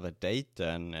another date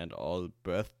then, and all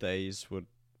birthdays would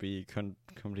be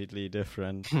completely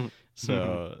different.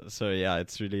 So yeah,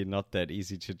 it's really not that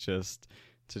easy to just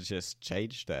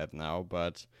change that now.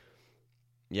 But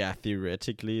yeah,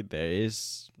 theoretically there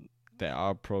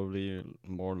are probably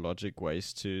more logic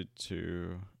ways to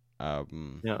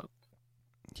yeah.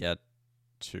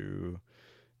 to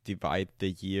divide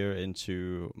the year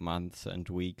into months and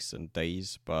weeks and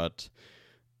days. But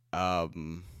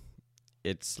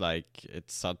it's like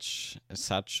it's such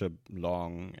a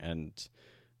long and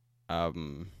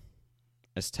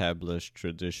established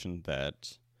tradition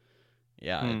that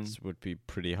it would be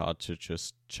pretty hard to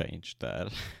just change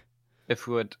that. If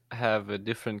we would have a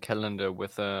different calendar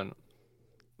with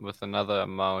another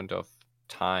amount of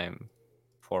time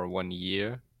for 1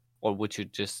 year, or would you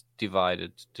just divide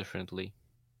it differently?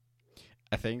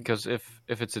 I think because if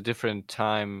it's a different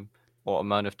time or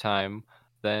amount of time,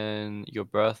 then your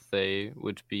birthday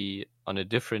would be on a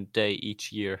different day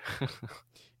each year.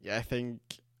 Yeah, I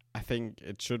think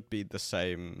it should be the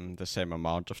same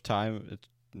amount of time. It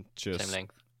just Same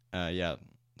length. Yeah,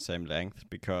 same length,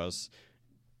 because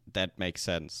that makes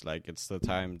sense. Like, it's the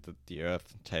time that the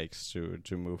Earth takes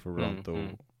to move around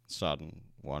the sun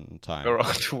one time.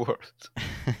 Around the world.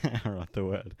 Around the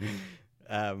world.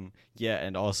 Yeah,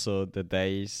 and also the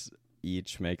days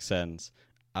each make sense.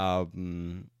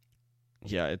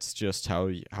 Yeah, it's just how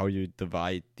you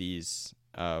divide these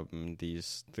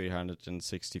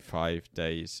 365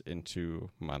 days into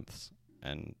months,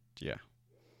 and yeah,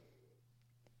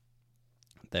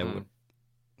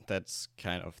 that's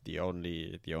kind of the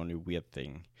only weird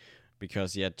thing,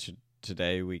 because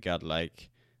today we got like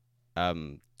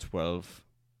 12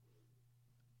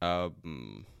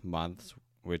 months,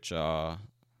 which are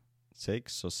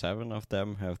 6 or 7 of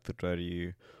them have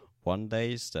 31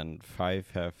 days, then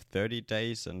 5 have 30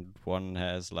 days, and 1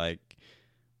 has like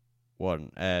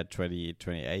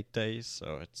 28 days.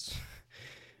 So it's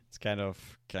kind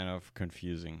of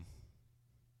confusing.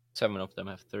 7 of them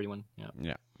have 31. Yeah.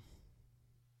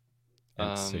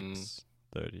 And 6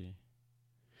 30.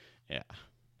 Yeah.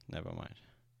 Never mind.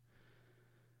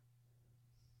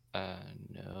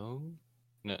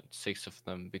 No, 6 of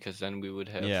them, because then we would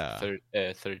have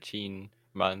 13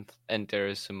 months, and there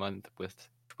is a month with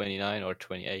 29 or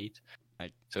 28.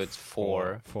 Like So it's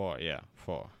 4. 4, yeah,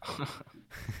 4.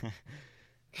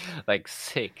 Like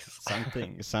 6.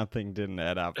 Something didn't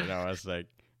add up, and I was like,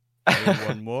 maybe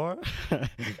one more.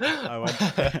 I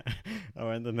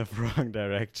went in the wrong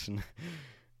direction.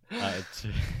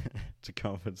 To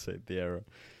compensate the error,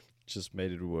 just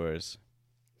made it worse.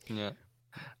 Yeah.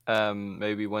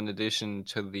 Maybe one addition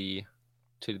to the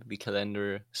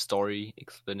calendar story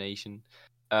explanation.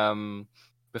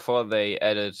 Before they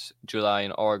added July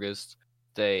and August,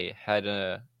 they had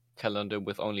a calendar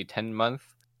with only 10 months,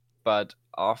 but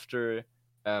after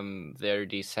their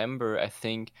December, I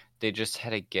think they just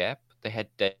had a gap. They had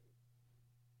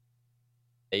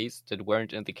days that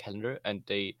weren't in the calendar, and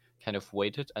they kind of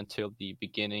waited until the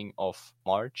beginning of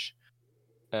March.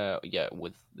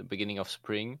 With the beginning of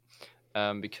spring,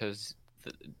 because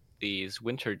these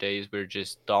winter days were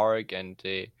just dark and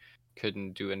they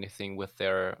couldn't do anything with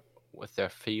their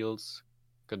fields,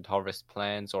 couldn't harvest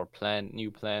plants or plant new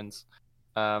plants.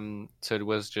 So it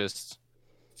was just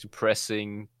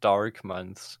depressing, dark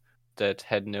months that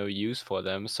had no use for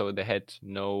them. So they had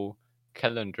no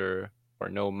calendar or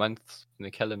no months in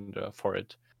the calendar for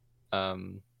it.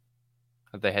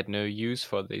 They had no use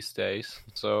for these days,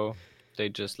 so they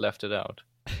just left it out.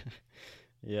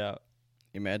 Yeah.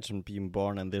 Imagine being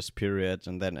born in this period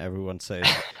and then everyone says,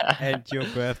 and your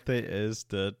birthday is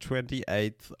the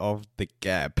 28th of the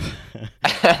gap.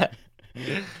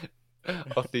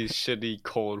 Of these shitty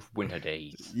cold winter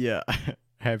days. Yeah.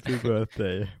 Happy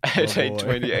birthday. Day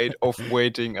 28 of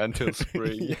waiting until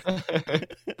spring.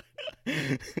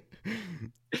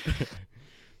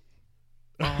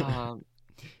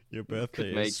 Your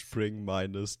birthday is spring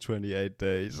minus 28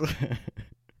 days.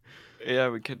 Yeah,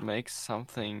 we could make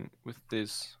something with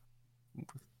this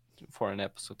for an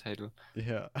episode title.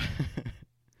 Yeah.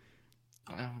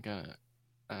 I'm gonna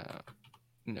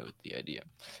note the idea.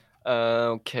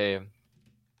 Okay.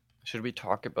 Should we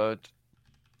talk about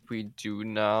we do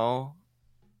now?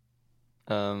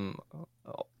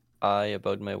 I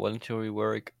about my voluntary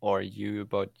work or you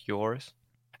about yours?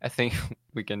 I think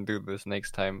we can do this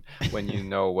next time when you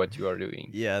know what you are doing.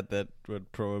 Yeah, that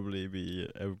would probably be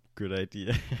a good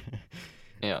idea.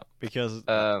 Yeah. Because,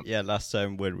 last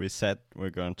time when we said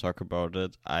we're going to talk about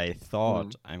it, I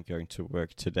thought I'm going to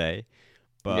work today.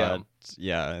 But,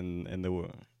 in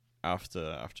the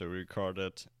after we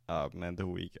recorded, in the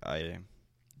week, I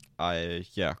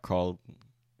called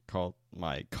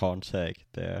my contact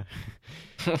there.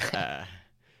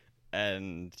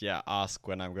 And ask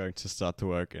when I'm going to start to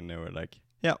work, and they were like,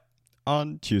 "Yeah,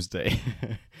 on Tuesday."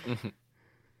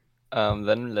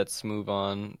 Then let's move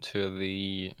on to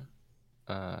the.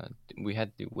 We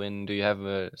had the win. Do you have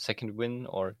a second win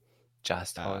or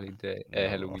just holiday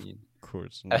Halloween? Of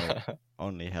course, no,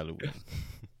 only Halloween.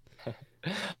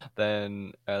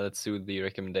 Then let's do the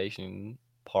recommendation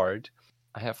part.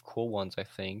 I have cool ones, I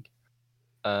think.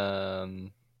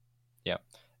 And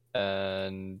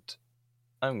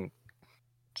I'm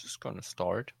just gonna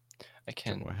start. I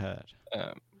can go ahead.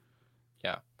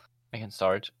 I can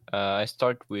start. I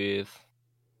start with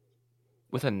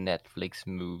a Netflix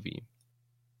movie.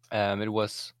 It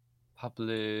was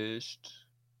published,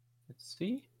 let's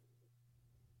see,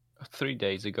 3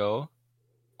 days ago,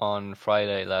 on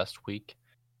Friday last week,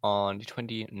 on the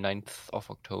 29th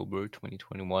of October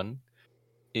 2021.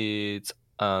 It's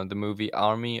the movie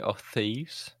Army of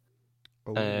Thieves.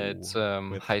 It's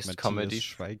heist comedy.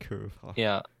 Schweighöfer.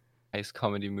 Yeah, heist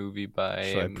comedy movie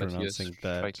by Matthias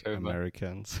Schweighöfer.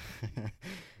 Americans.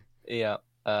 Yeah,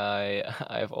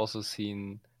 I've also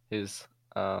seen his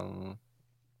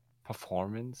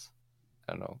performance.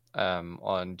 I don't know,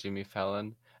 on Jimmy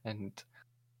Fallon, and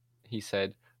he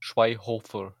said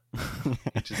Schweighöfer.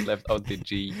 He just left out the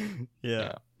G.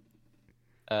 Yeah.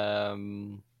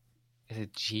 Is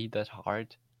it G that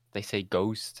hard? They say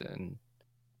ghost and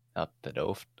not that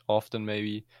often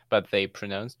maybe, but they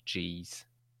pronounce G's.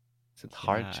 Is it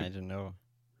hard? I don't know.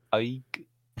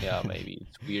 Yeah, maybe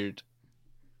it's weird.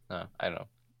 No, I don't know.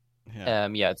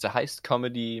 Yeah. It's a heist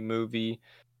comedy movie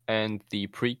and the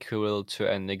prequel to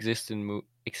an existing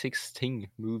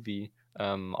movie,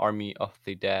 Army of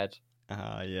the Dead.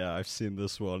 I've seen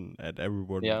this one, and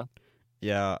everyone.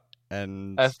 Yeah,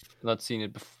 and I've not seen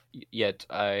it yet.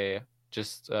 I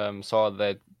just saw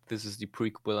that this is the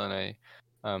prequel, and I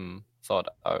thought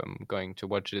I'm going to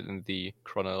watch it in the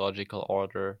chronological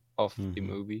order of the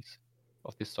movies,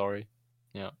 of the story.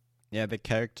 Yeah, the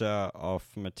character of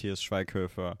Matthias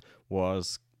Schweighöfer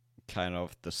was kind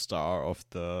of the star of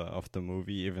the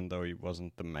movie, even though he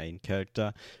wasn't the main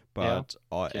character. But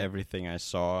everything I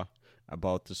saw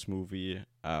about this movie,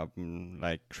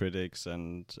 like critics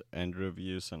and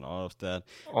reviews and all of that,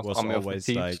 Of was Army of the always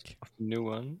Thieves, like, of the new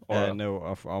one, or no,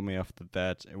 of Army of the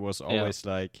Dead. It was yeah, always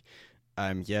like,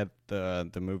 yeah,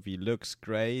 the movie looks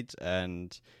great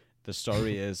and the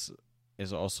story is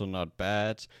also not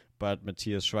bad, but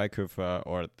Matthias Schweighöfer,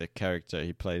 or the character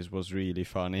he plays, was really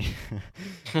funny.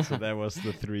 So that was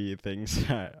the three things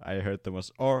I heard the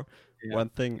most. Or yeah, one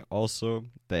thing also,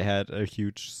 they had a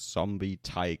huge zombie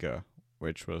tiger,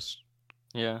 which was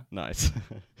yeah, nice.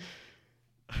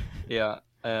 yeah.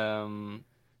 I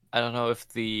don't know if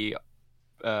the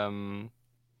other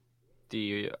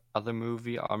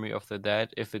movie, Army of the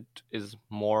Dead, if it is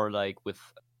more like with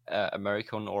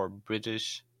American or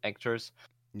British actors,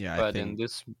 Yeah, I but in think.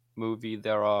 this movie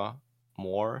there are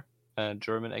more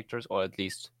German actors, or at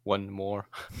least one more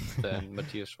than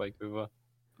Matthias Schweighöfer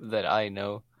that I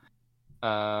know.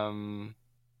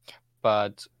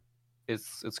 But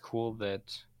it's cool that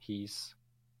he's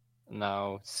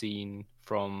now seen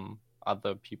from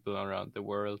other people around the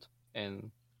world,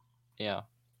 and yeah,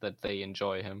 that they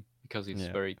enjoy him because he's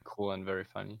Yeah. very cool and very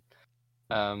funny.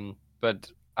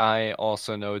 But I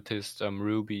also noticed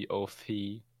Ruby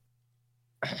O'Fee,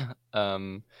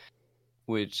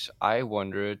 which I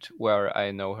wondered where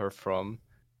I know her from,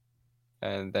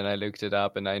 and then I looked it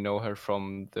up, and I know her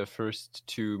from the first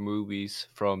two movies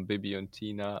from Bibi und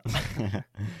Tina.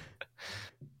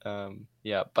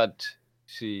 Yeah, but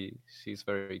she's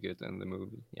very good in the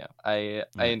movie. Yeah, I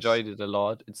Nice. enjoyed it a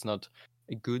lot. It's not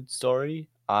a good story.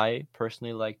 I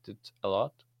personally liked it a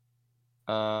lot.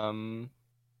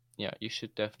 Yeah, you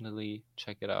should definitely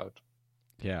check it out.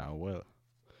 Yeah, I will.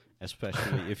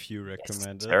 Especially if you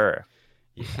recommend it. Sure.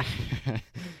 Yeah.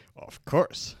 Of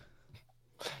course.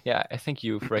 Yeah, I think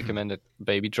you've recommended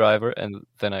Baby Driver, and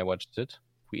then I watched it.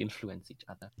 We influence each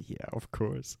other. Yeah, of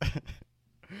course.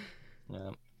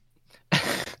 Yeah.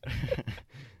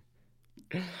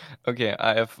 Okay,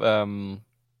 I have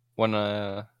one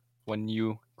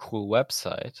new cool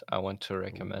website I want to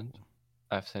recommend. Ooh.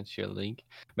 I've sent you a link.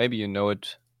 Maybe you know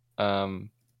it.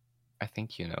 I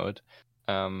think you know it.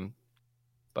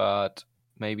 But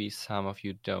maybe some of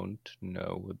you don't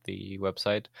know the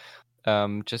website.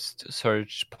 Just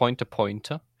search Pointer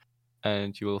Pointer,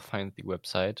 and you will find the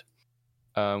website.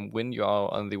 When you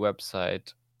are on the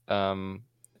website,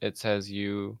 it says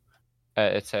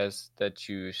that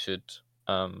you should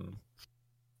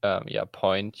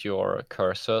point your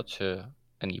cursor to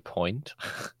any point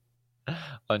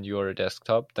on your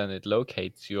desktop. Then it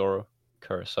locates your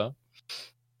cursor,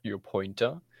 your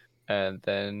pointer, and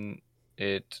then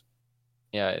I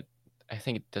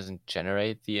think it doesn't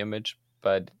generate the image,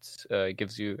 but it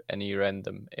gives you any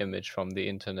random image from the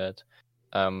internet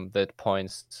that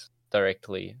points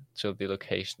directly to the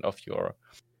location of your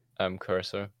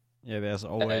cursor. Yeah, there's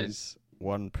always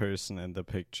one person in the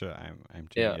picture. I'm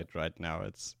doing it right now.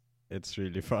 It's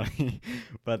really funny,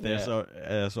 but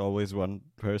there's always one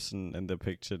person in the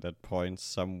picture that points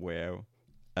somewhere,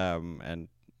 and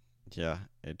yeah,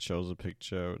 it shows a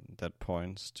picture that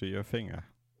points to your finger.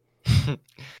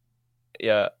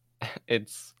 Yeah, to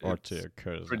your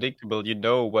cursor. Predictable. You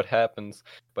know what happens,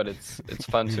 but it's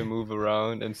fun to move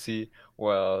around and see.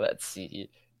 Well, let's see.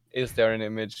 Is there an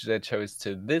image that shows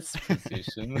to this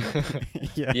position?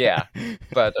 Yeah,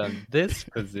 but on this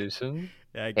position,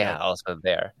 also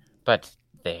there, but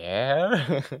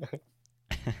there.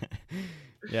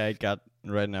 Yeah, I've got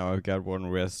one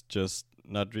where it's just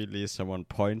not really someone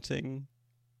pointing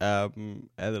in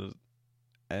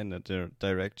a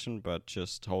direction, but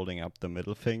just holding up the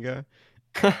middle finger.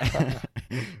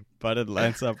 But it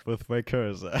lines up with my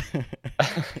cursor.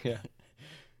 Yeah.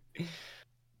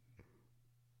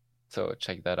 So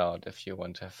check that out if you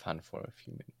want to have fun for a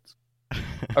few minutes.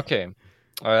 Okay.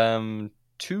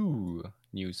 2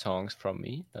 new songs from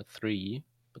me, not 3,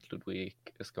 but Ludwig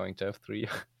is going to have 3.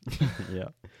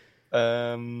 Yeah.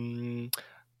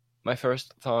 My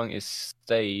first song is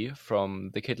Stay from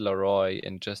The Kid Laroi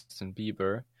and Justin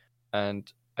Bieber,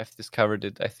 and I've discovered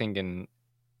it, I think, in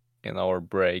our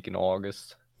break in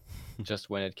August, just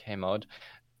when it came out.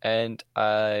 And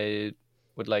I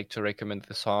would like to recommend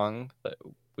the song,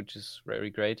 which is very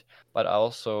great, but I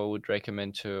also would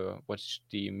recommend to watch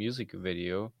the music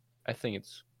video. I think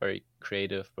it's very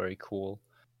creative, very cool.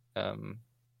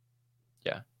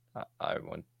 Yeah, I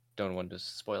don't want to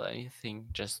spoil anything,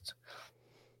 just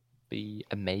be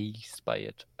amazed by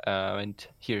it. And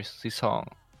here's the song.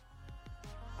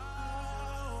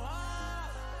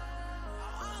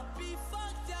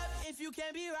 You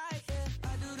can't be right.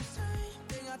 I do the same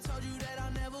thing. I told you that I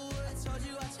never would. I told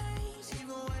you I changed, even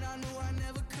when I knew I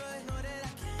never could. Know that I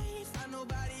can't find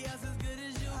nobody else as good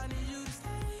as you. I need you to stay.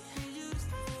 Need you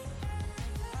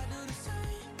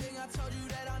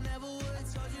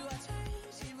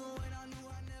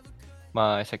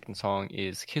My second song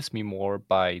is Kiss Me More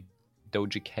by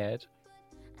Doja Cat.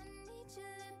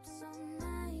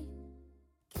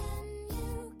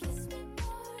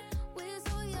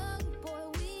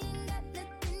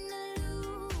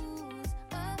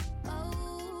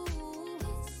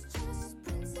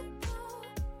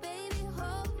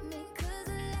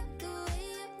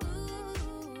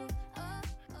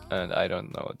 And I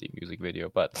don't know the music video,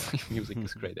 but music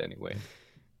is great anyway.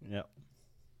 Yeah.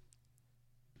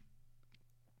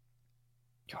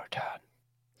 Your turn.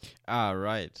 Ah,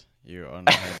 right. You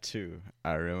only had two.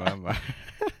 I remember.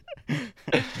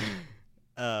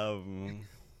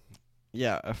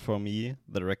 Yeah, for me,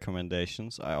 the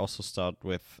recommendations, I also start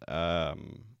with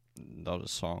not a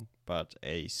song, but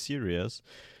a series.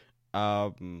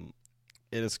 It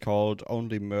is called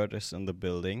Only Murders in the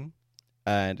Building,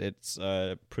 and it's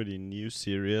a pretty new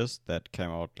series that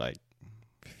came out like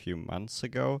a few months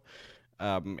ago,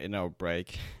 in our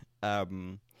break.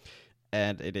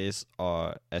 And it is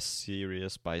a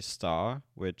series by Star,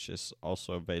 which is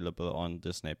also available on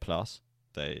Disney Plus.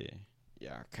 They,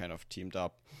 kind of teamed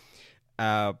up.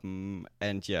 And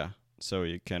so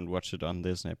you can watch it on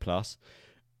Disney Plus.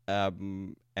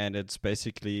 And it's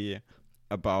basically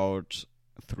about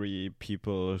three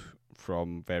people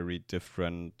from very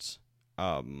different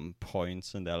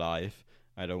points in their life.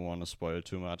 I don't want to spoil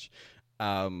too much.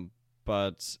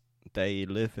 But they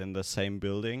live in the same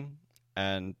building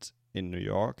and in New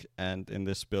York, and in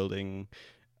this building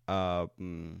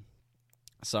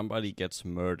somebody gets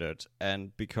murdered,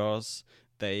 and because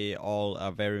they all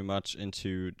are very much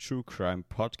into true crime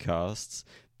podcasts,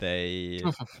 they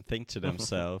think to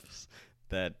themselves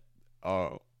that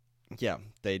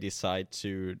they decide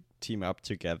to team up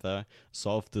together,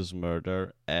 solve this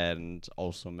murder, and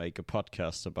also make a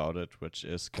podcast about it, which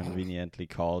is conveniently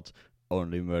called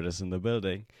Only Murders in the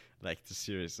Building, like the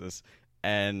series is.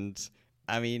 And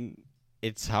I mean,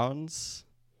 it sounds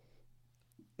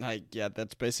like,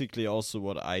 that's basically also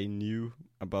what I knew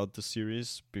about the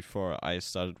series before I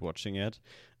started watching it.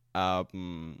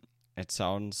 It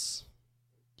sounds,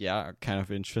 kind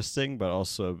of interesting, but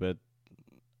also a bit,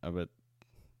 but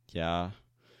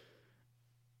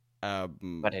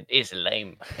it is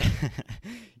lame.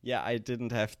 I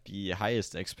didn't have the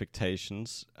highest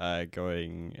expectations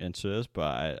going into this,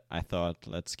 but I thought,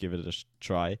 let's give it a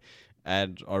try.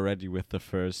 And already with the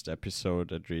first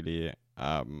episode, it really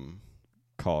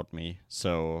caught me.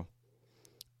 So,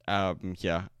 I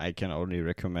can only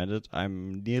recommend it.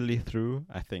 I'm nearly through.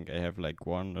 I think I have like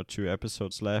 1 or 2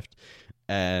 episodes left.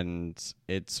 And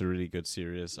it's a really good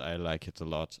series. I like it a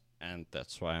lot. And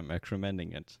that's why I'm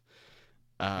recommending it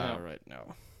right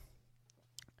now.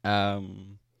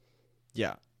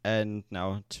 And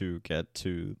now to get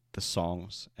to the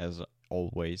songs, as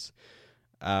always.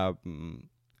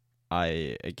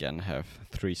 I again have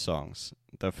 3 songs.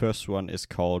 The first one is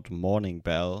called Morning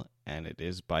Bell, and it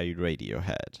is by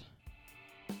Radiohead.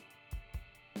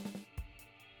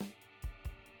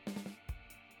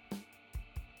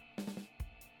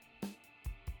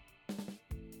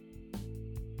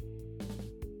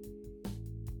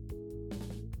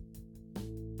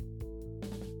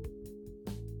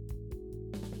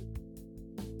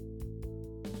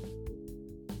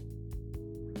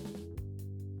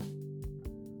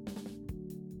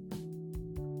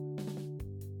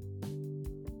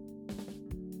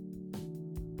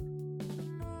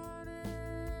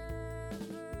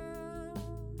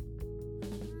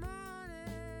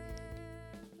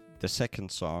 The second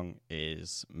song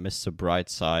is Mr.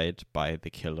 Brightside by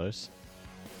The Killers.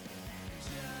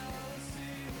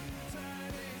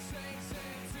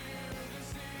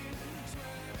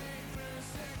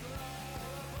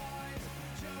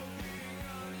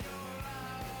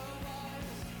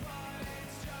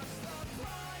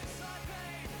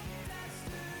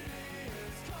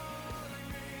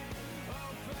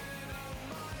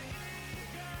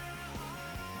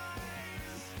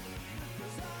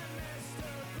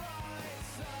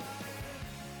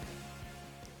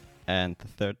 And the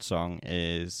third song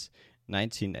is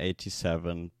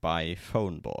 1987 by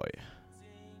Phone Boy.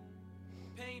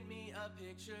 Paint me a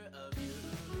picture of you.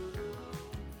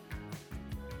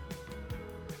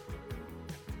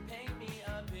 Paint me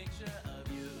a picture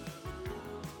of you.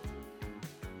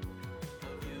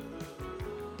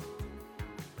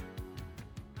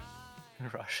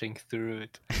 Rushing through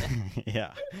it.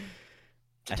 Yeah.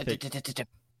 I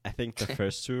think the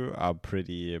first two are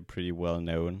pretty well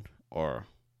known, or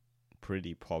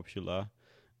pretty popular,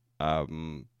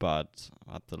 but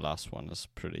the last one is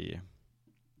pretty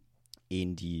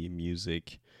indie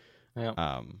music.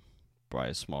 by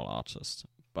a small artist,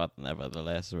 but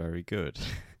nevertheless very good.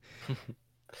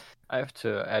 I have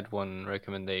to add one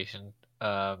recommendation.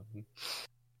 A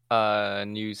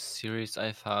new series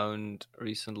I found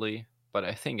recently, but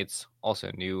I think it's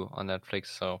also new on Netflix.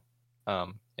 So,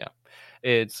 yeah,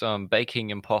 it's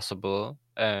Baking Impossible,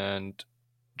 and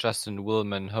Justin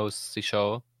Willman hosts the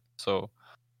show. So,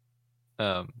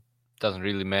 doesn't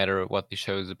really matter what the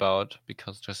show is about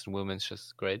because Justin Willman's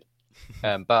just great.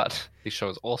 But the show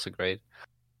is also great.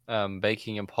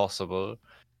 Baking Impossible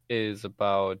is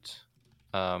about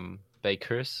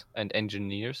bakers and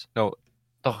engineers. No,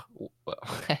 oh,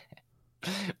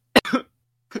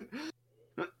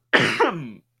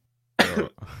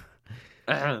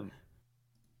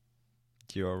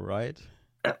 You're right.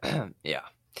 yeah,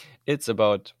 it's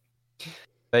about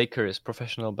bakers,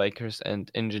 professional bakers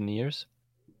and engineers,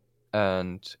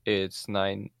 and it's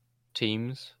 9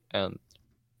 teams and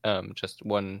just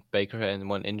one baker and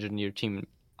one engineer team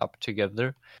up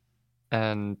together,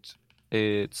 and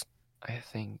it's I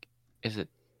think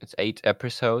it's 8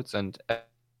 episodes, and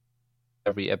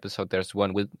every episode there's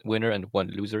one winner and one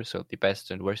loser, so the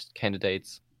best and worst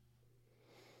candidates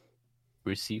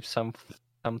receive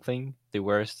something, the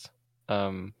worst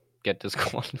get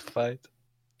disqualified.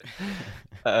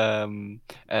 And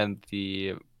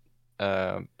the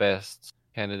best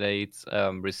candidates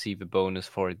receive a bonus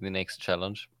for the next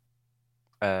challenge.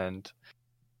 And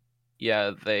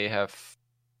yeah, they have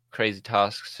crazy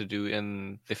tasks to do.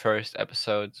 In the first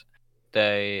episode,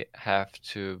 they have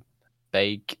to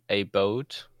bake a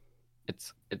boat.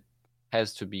 It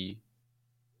has to be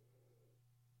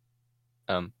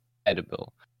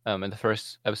edible. In the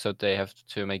first episode, they have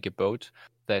to make a boat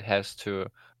that has to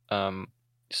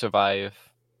survive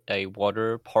a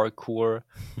water parkour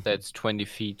that's 20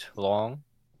 feet long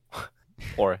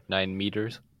or 9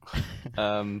 meters.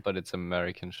 But it's an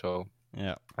American show.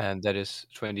 Yeah. And that is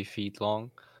 20 feet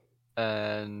long.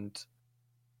 And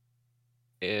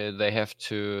they have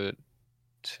to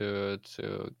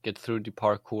get through the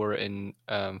parkour in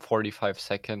 45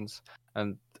 seconds,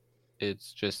 and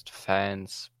it's just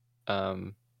fans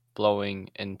blowing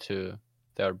into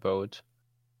their boat.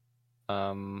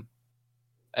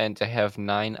 And they have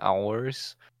 9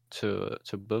 hours to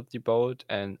build the boat,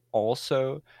 and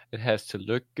also it has to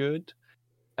look good.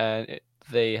 And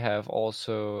they have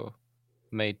also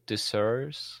made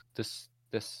desserts.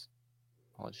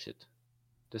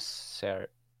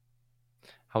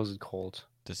 How's it called?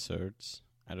 Desserts.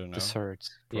 I don't know.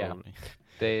 Desserts. Probably.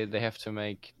 Yeah. They have to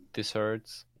make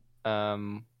desserts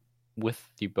with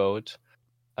the boat.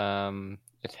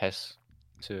 It has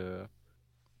to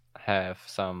have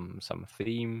some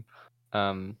theme.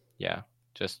 Yeah,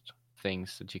 just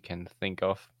things that you can think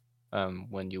of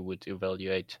when you would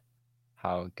evaluate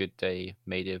how good they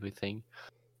made everything.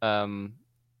 In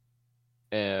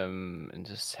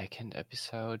the second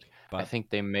episode, I think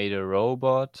they made a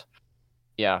robot.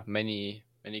 Yeah, many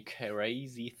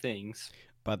crazy things.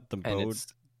 But the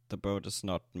boat is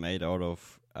not made out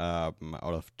of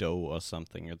dough or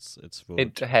something. It's wood.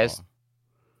 It has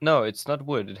no, it's not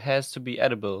wood. It has to be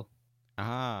edible.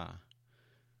 Ah.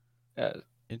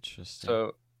 Interesting.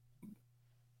 So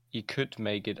you could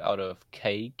make it out of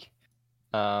cake.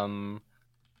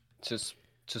 Just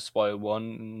to spoil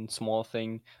one small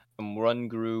thing, one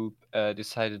group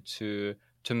decided to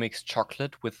mix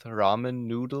chocolate with ramen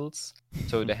noodles,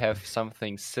 so they have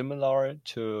something similar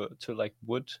to like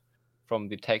wood from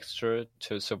the texture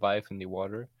to survive in the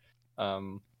water.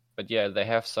 But yeah, they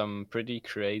have some pretty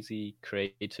crazy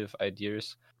creative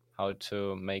ideas how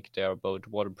to make their boat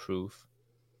waterproof.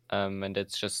 And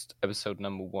that's just episode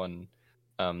number 1.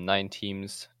 9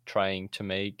 teams trying to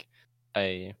make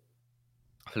a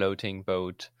floating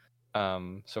boat,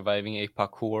 surviving a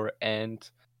parkour, and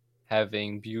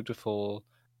having beautiful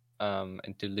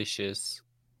and delicious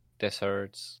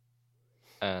desserts.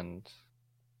 And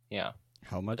yeah.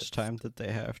 How much time did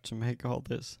they have to make all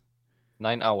this?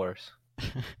 9 hours.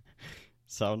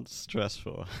 Sounds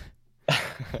stressful.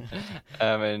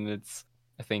 And it's,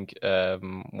 I think,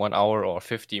 1 hour or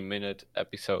 50-minute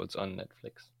episodes on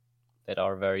Netflix that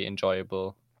are very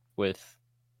enjoyable, with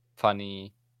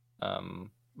funny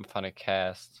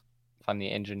cast,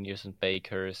 funny engineers and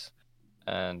bakers,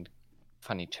 and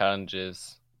funny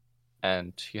challenges.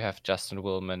 And you have Justin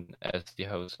Willman as the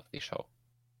host of the show.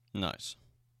 Nice.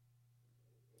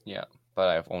 Yeah, but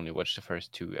I've only watched the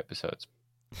first 2 episodes.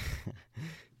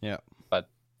 Yeah. But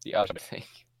the other thing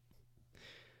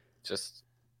just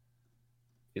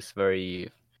is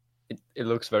very... It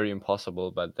looks very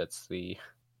impossible, but that's the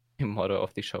motto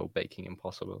of the show, Baking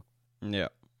Impossible. Yeah.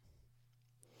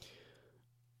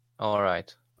 All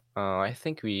right. I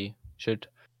think we should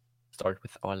start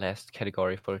with our last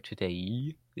category for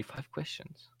today, the 5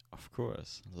 questions. Of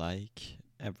course, like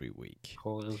every week. Of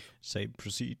course. Same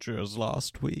procedure as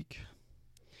last week.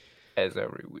 As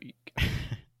every week.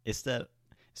 Is that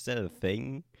a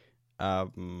thing?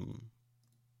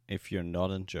 If you're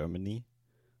not in Germany,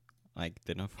 like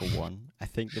dinner for one, I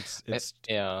think it's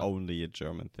only a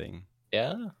German thing.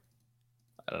 Yeah,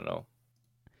 I don't know.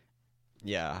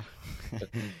 Yeah,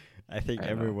 I think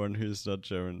everyone who's not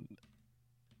German,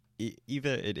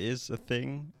 either it is a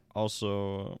thing,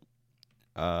 also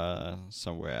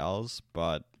somewhere else,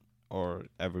 or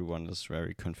everyone is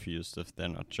very confused if they're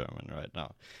not German right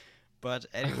now. But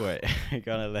anyway, I'm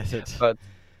gonna let it. But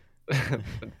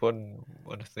one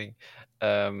thing,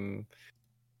 drei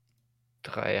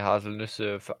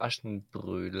Haselnüsse für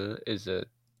Aschenbrödel is a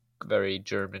very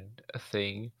German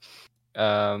thing,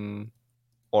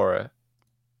 or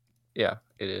yeah,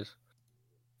 it is.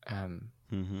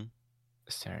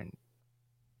 Is there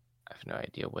I have no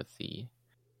idea what the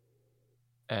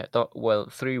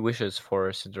 3 wishes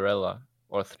for Cinderella,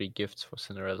 or 3 gifts for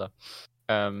Cinderella.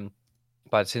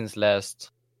 But since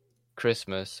last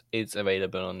Christmas, it's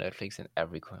available on Netflix, and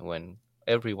everyone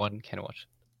can watch it.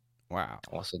 Wow.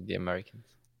 Also the Americans.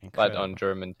 Incredible. But on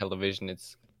German television,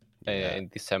 it's in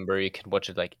December. You can watch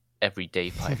it like every day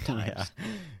 5 times. Yeah.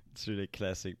 It's really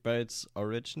classic. But it's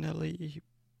originally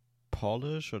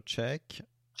Polish or Czech?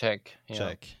 Czech, yeah.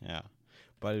 Czech, yeah.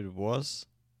 But it was,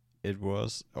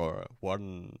 or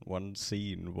one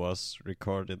scene was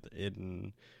recorded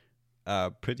in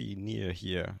pretty near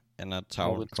here, in a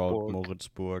town called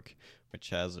Moritzburg, which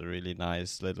has a really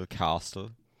nice little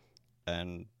castle,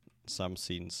 and some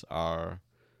scenes are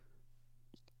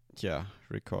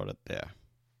recorded there.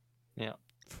 Yeah.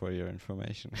 For your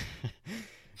information.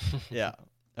 Yeah.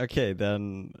 Okay,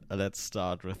 then let's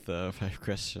start with the 5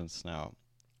 questions now.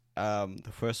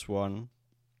 The first one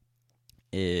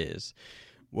is,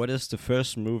 what is the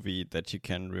first movie that you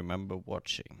can remember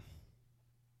watching?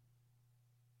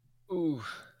 Ooh.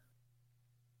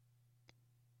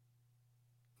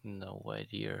 No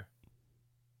idea.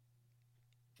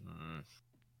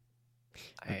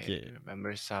 Okay. I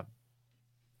remember some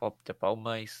Bob the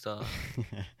Baumeister.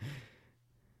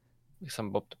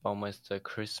 Some Bob the Baumeister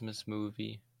Christmas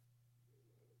movie.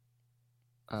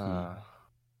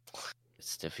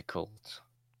 It's difficult.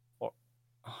 Or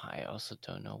I also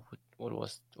don't know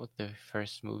what the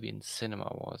first movie in cinema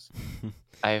was.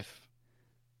 I've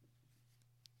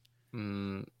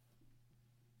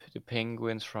the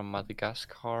penguins from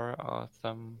Madagascar are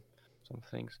some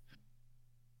things.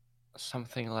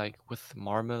 Something like with the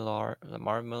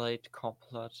marmalade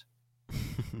complot.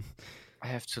 I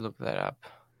have to look that up.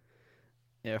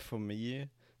 Yeah, for me,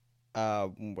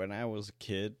 when I was a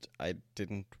kid, I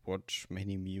didn't watch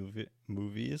many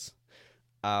movies.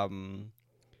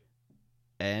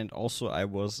 And also I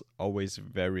was always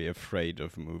very afraid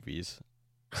of movies.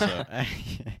 So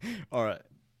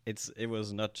it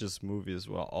was not just movies,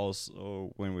 well,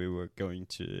 also when we were going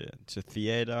to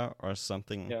theater or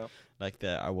something like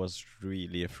that, I was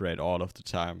really afraid all of the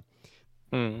time.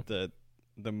 The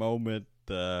moment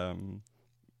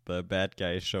the bad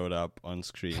guy showed up on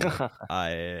screen,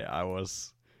 I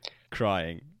was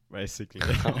crying basically.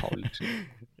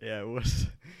 Yeah, it was.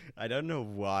 I don't know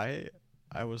why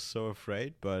I was so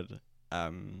afraid, but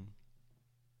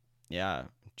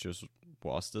just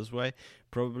was this way.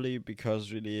 Probably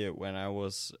because really when I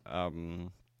was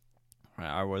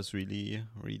really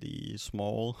really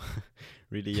small,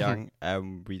 really young.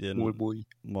 We didn't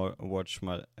watch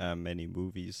many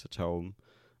movies at home.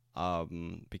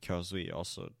 Because we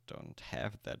also don't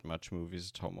have that much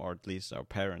movies at home, or at least our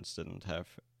parents didn't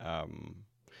have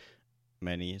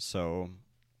many. So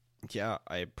yeah,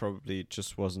 I probably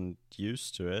just wasn't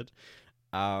used to it.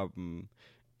 And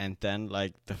then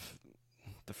like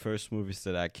the first movies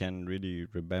that I can really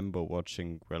remember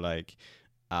watching were like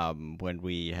when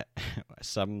we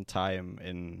sometime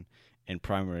in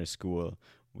primary school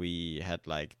we had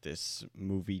like this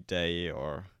movie day,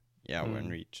 or when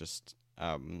we just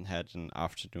had an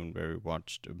afternoon where we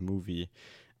watched a movie,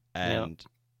 and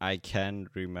I can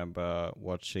remember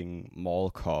watching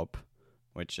Mall Cop,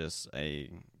 which is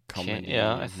a comedy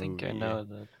I think I know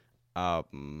that.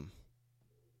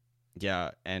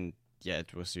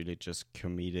 It was really just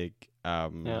comedic.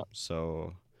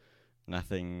 So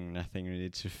nothing really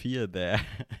to fear there.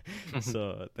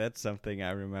 So that's something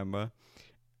I remember.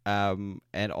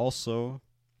 And also,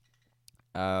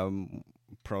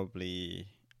 probably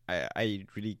I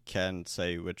really can't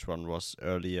say which one was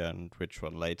earlier and which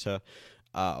one later.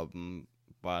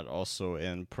 But also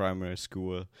in primary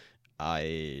school,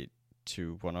 I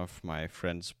to one of my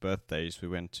friend's birthdays. We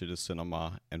went to the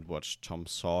cinema and watched Tom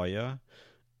Sawyer.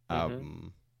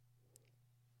 Mhm.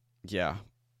 Yeah,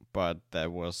 but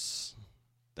that was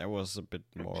a bit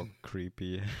more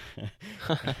creepy.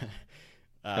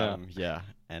 Yeah. Yeah,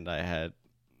 and I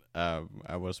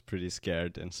was pretty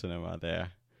scared in cinema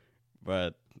there,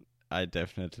 but I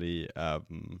definitely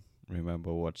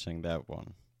remember watching that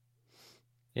one.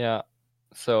 Yeah.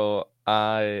 So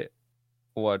I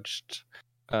watched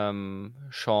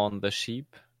Shaun the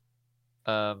Sheep.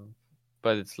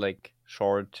 But it's like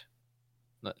short.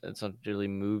 It's not really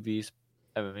movies.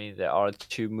 I mean, there are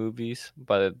 2 movies,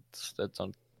 but that's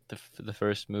not the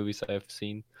first movies I've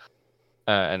seen.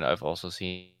 And I've also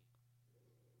seen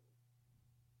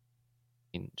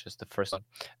just the first one.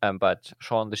 But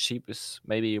Shaun the Sheep is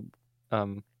maybe,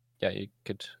 yeah, you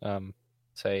could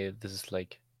say this is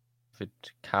like if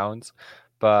it counts.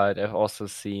 But I've also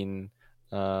seen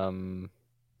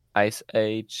Ice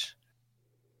Age.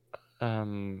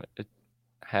 It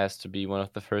has to be one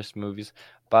of the first movies,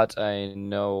 but I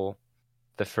know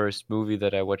the first movie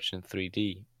that I watched in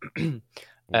 3D.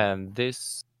 And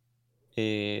this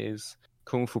is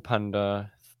Kung Fu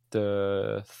Panda,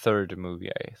 the third movie,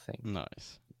 I think.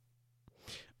 Nice.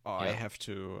 Oh, Yeah. I have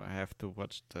to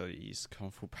watch these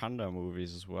Kung Fu Panda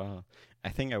movies as well. I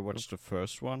think I watched the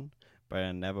first one, but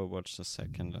I never watched the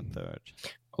second and third.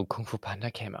 Oh, Kung Fu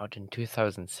Panda came out in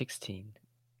 2016.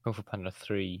 Kung Fu Panda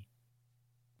 3.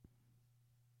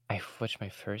 I watched my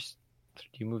first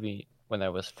 3D movie when I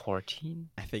was 14.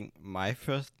 I think my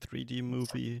first 3D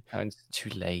movie Sounds too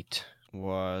late.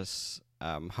 was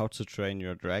How to Train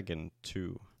Your Dragon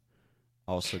 2.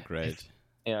 Also great.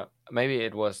 Yeah, maybe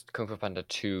it was Kung Fu Panda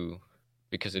 2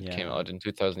 because it came Yeah. out in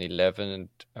 2011 and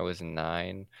I was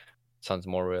 9. Sounds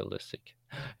more realistic.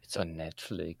 It's on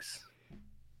Netflix.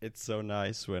 It's so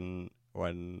nice when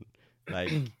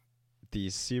like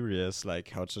these series like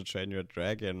How to Train Your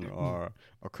Dragon or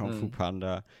Kung Fu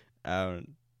Panda,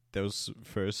 those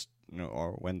first,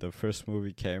 or when the first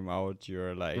movie came out,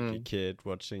 you're like a kid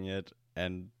watching it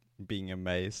and being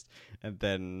amazed, and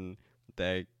then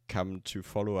they come to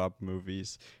follow-up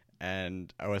movies,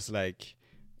 and I was like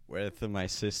with my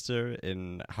sister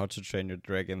in How to Train Your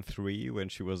Dragon 3 when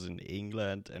she was in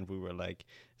England, and we were like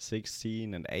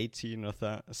 16 and 18 or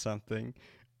something,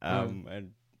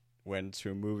 and went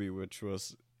to a movie which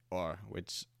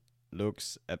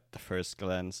looks at the first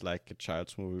glance like a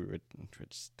child's movie, which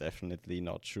is definitely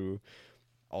not true.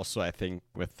 Also, I think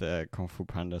with the Kung Fu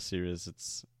Panda series,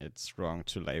 it's wrong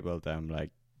to label them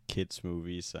like kids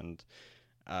movies, and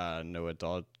no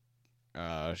adult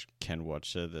can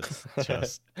watch it. It's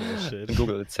just bullshit. In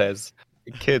Google it says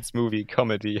kids movie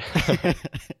comedy.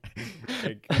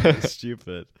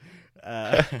 Stupid.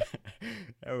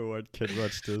 Everyone can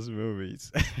watch those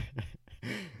movies.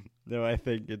 No, I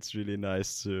think it's really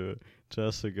nice to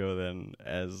also go then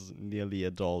as nearly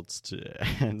adults to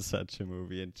and such a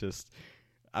movie, and just,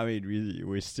 I mean,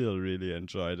 we still really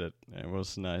enjoyed it. It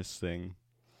was a nice thing.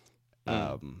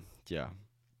 Yeah.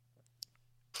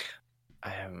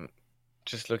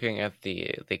 Just looking at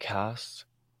the cast,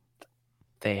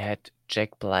 they had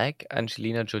Jack Black,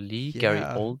 Angelina Jolie, Gary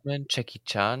Yeah. Oldman, Jackie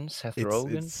Chan, Seth It's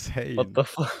Rogen. insane. What the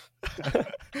fuck?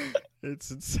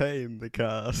 It's insane, the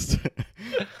cast.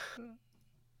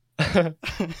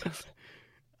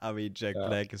 I mean, Jack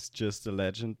Black is just a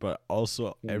legend, but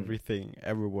also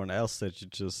everyone else that you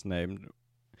just named.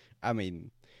 I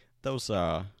mean, those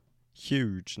are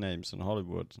huge names in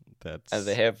Hollywood. And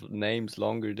they have names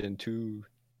longer than 2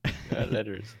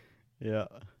 letters. Yeah.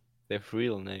 They have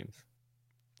real names.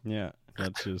 Yeah,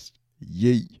 not just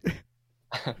yay.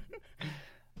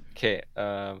 Okay,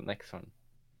 next one.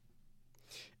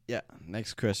 Yeah,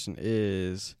 next question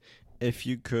is, if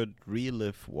you could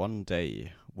relive one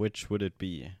day, which would it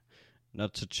be?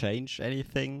 Not to change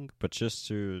anything, but just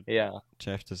to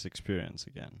have this experience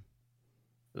again.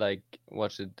 Like,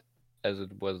 watch it as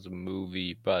it was a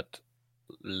movie, but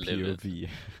live POV.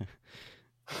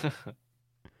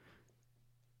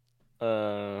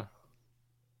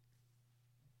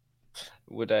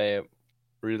 Would I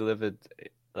relive it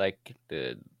like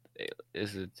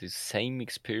is it the same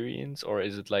experience, or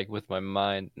is it like with my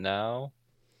mind now?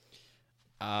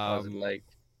 Or is it like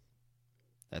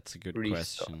that's a good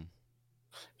restart? question.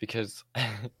 Because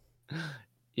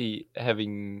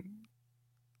having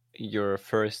your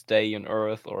first day on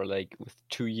Earth, or like with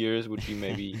 2 years, would be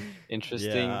maybe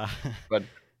interesting. Yeah.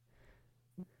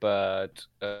 but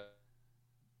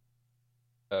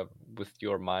with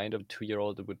your mind of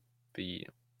 2-year-old, it would be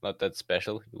not that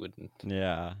special. You wouldn't.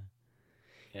 Yeah.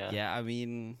 Yeah. I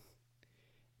mean,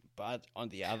 but on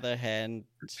the other hand,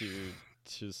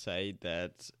 to say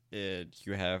that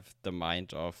you have the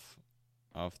mind of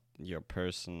your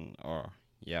person, or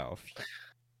That's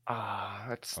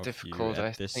of you difficult, I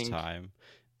at this think. time.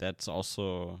 That's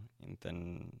also, and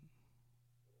then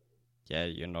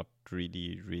you're not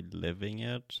really reliving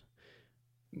it.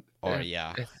 Or I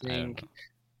I don't think know.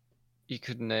 you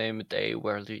could name a day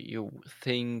where you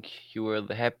think you were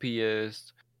the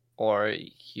happiest, or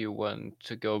you want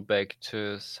to go back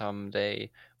to some day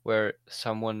where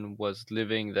someone was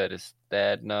living that is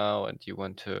dead now, and you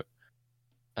want to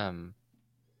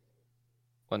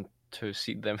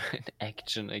see them in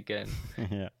action again,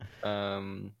 Yeah.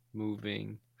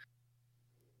 moving.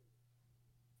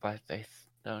 But I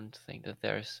don't think that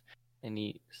there's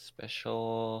any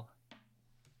special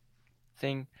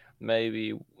thing.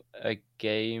 Maybe a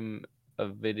game, a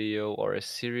video, or a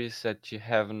series that you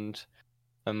haven't,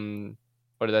 or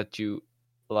that you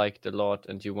liked a lot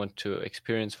and you want to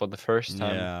experience for the first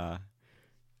time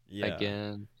Yeah.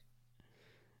 again.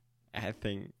 I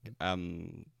think I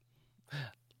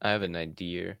have an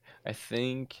idea, I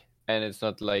think, and it's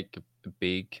not like a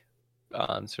big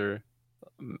answer.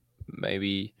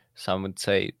 Maybe some would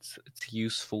say it's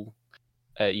useful,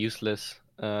 useless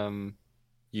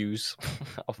use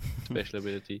of special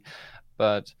ability,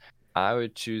 but I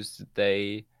would choose the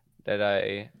day that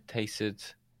I tasted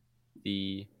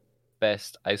the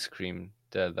best ice cream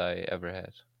that I ever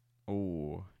had.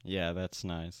 oh, yeah, that's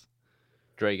nice.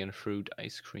 Dragon fruit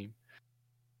ice cream,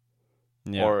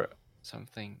 Yeah. or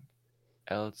something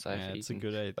else I've Yeah, it's a eaten.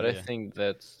 good But I idea. think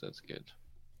that's good.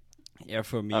 Yeah,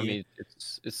 for me, I mean,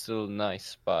 it's still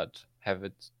nice, but have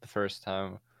it the first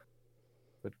time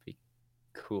would be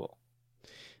cool.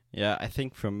 yeah, I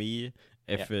think for me,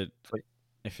 if Yeah.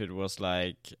 it was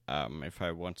like if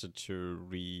I wanted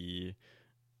to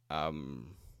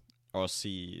or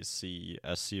see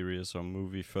a series or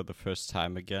movie for the first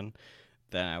time again,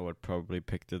 then I would probably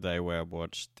pick the day where I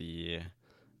watched the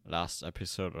last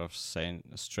episode of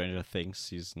Stranger Things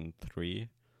season 3.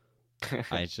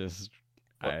 I just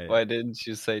Why didn't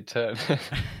you say 10?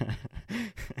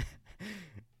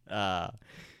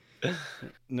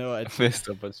 No, I Missed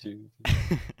opportunity.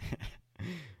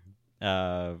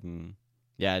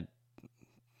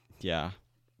 yeah,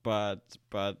 but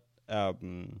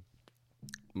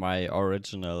my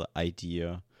original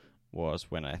idea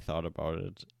was, when I thought about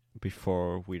it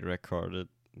before we recorded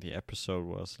the episode,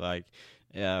 was like,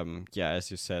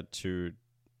 as you said, to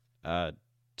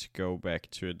go back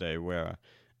to a day where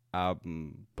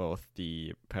both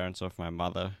the parents of my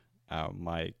mother,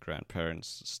 my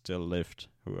grandparents, still lived,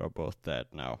 who are both dead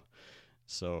now.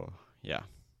 So yeah,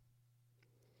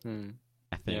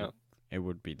 I think it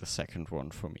would be the second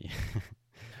one for me.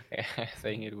 I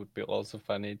think it would be also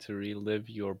funny to relive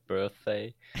your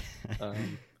birthday.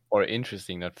 Or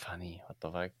interesting, not funny. What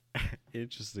the fuck?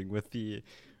 Interesting, with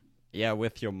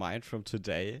your mind from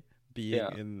today being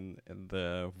in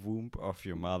the womb of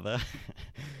your mother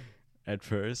at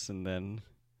first, and then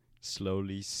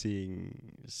slowly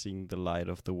seeing the light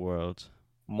of the world.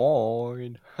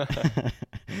 Moin.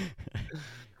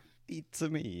 It's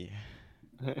me.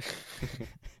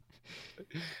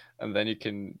 And then you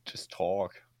can just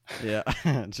talk. Yeah,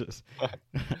 just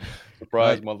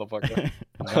surprise, Right. motherfucker.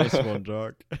 Nice one,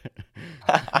 dog.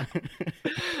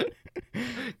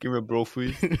 Give me a bro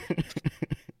freeze.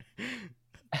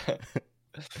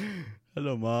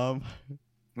 Hello, mom.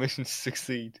 Mission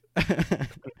succeed.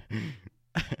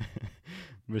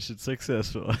 Mission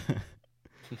successful.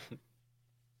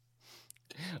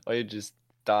 Or you just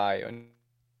die on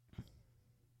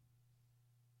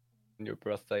your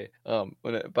birthday.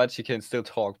 But you can still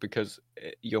talk because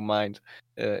your mind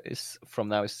is from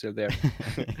now is still there,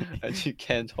 and you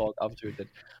can talk after that.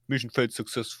 Mission failed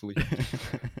successfully.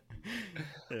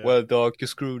 Yeah. Well, dog, you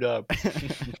screwed up.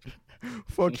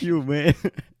 Fuck you, man.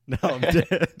 Now I'm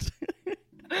dead.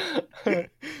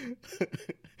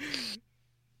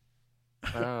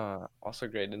 Also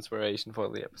great inspiration for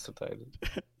the episode title.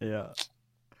 Yeah.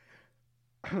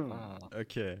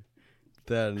 Okay.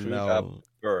 Then Screwed now. up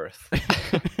birth.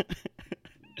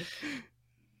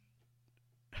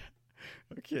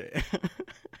 Okay.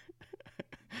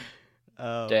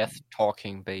 Death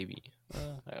talking baby.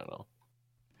 I don't know.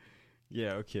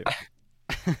 Yeah, okay.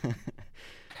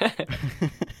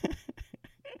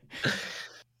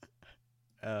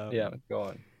 Yeah, go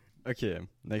on. Okay,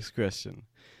 next question.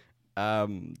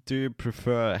 Do you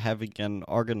prefer having an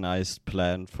organized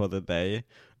plan for the day,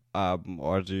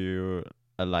 or do you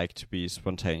like to be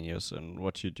spontaneous in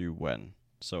what you do when?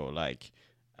 So, like,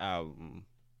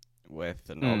 with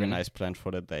an organized plan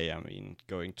for the day, I mean,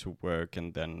 going to work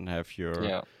and then have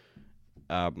your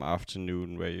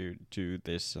afternoon where you do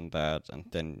this and that, and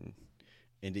then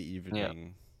in the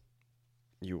evening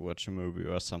you watch a movie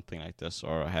or something like this,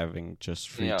 or having just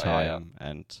free Yeah. time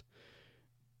and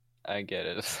I get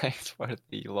it. Thanks for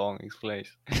the long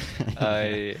explanation.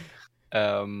 I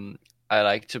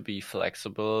like to be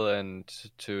flexible and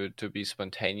to be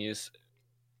spontaneous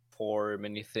for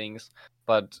many things,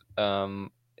 but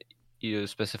you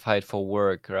specified for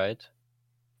work, right?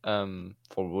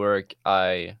 For work,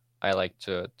 I like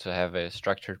to have a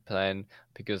structured plan,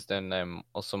 because then I'm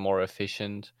also more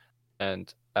efficient,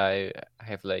 and I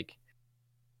have like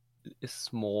a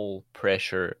small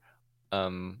pressure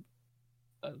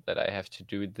that I have to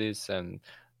do this, and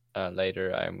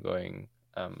later I'm going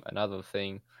another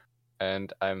thing,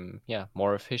 and I'm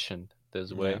more efficient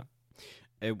this way. yeah.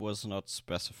 It was not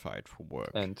specified for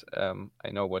work. And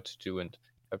I know what to do and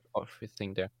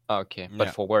everything there. Okay, but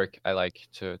Yeah. for work, I like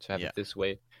to have Yeah. it this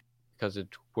way because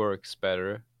it works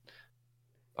better.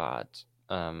 But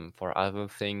for other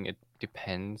thing, it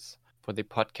depends. For the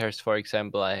podcast, for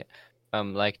example, I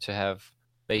like to have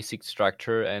basic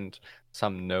structure and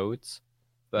some notes,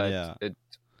 but Yeah.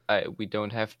 we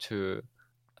don't have to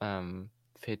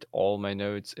fit all my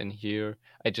notes in here.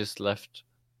 I just left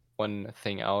one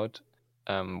thing out,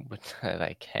 which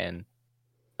I can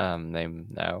name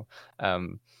now.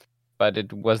 But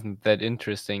it wasn't that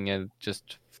interesting, and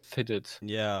just fitted,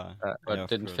 Yeah. or Yeah, of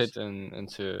didn't course. fit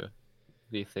into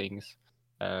the things,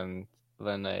 and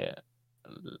then I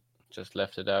just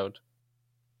left it out.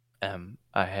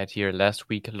 I had here last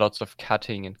week lots of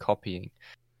cutting and copying,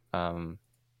 on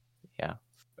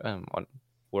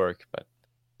work, but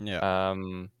Yeah.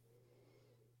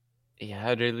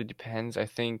 it really depends. I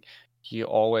think you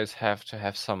always have to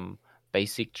have some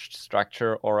basic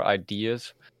structure or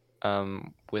ideas.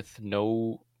 With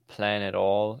no plan at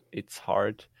all, it's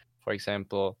hard. For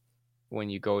example, when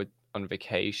you go on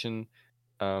vacation,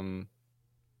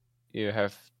 you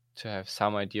have to have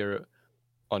some idea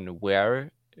on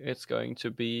where it's going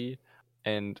to be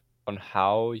and on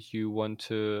how you want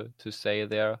to stay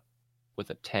there, with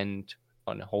a tent,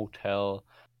 on a hotel,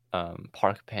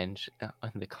 park bench,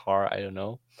 on the car, I don't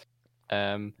know.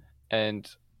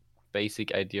 And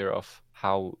basic idea of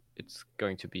how it's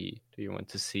going to be. Do you want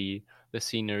to see the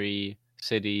scenery,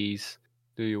 cities?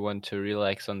 Do you want to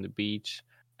relax on the beach?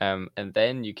 And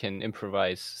then you can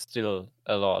improvise still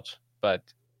a lot,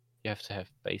 but you have to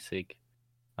have basic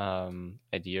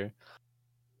idea.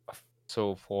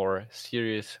 So for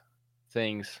serious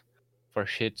things, for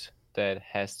shit that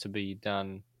has to be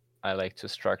done, I like to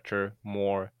structure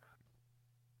more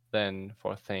than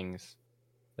for things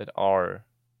that are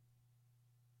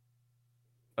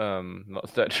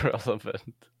not that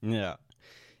relevant. Yeah.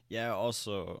 Yeah, I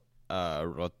also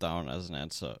wrote down as an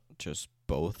answer just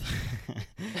both.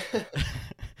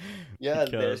 Yeah,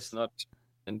 Because there's not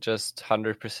just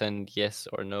 100% yes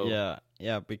or no.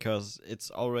 yeah, because it's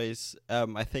always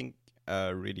I think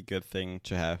a really good thing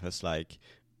to have is like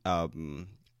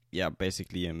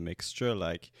basically a mixture,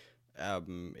 like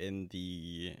in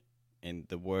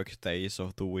the work days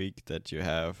of the week that you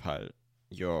have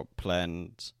your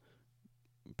planned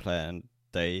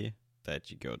day that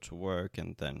you go to work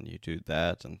and then you do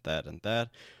that and that and that,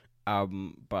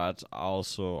 but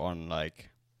also on like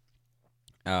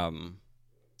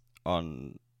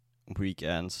on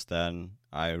weekends, then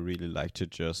I really like to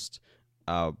just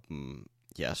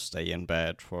stay in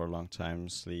bed for a long time,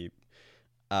 sleep,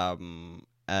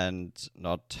 and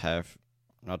not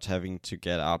having to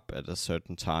get up at a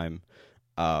certain time.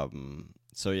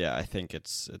 So yeah, I think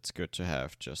it's good to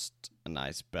have just a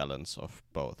nice balance of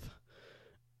both.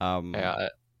 Yeah,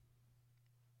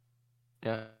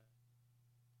 yeah.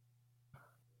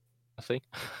 I think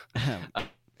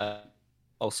I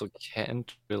also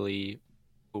can't really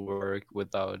work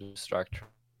without a structure,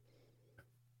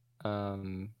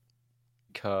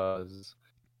 because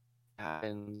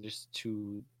I'm just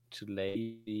too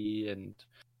lazy and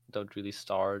don't really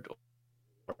start,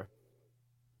 or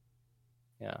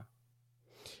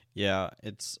Yeah,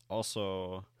 it's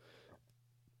also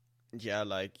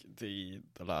like the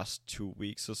last 2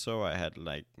 weeks or so I had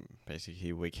like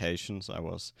basically vacations. I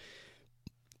was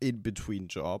in between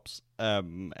jobs,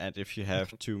 and if you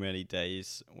have too many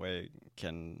days where you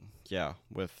can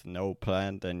with no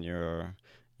plan, then you're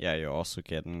also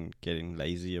getting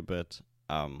lazy a bit.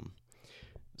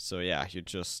 So yeah, you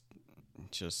just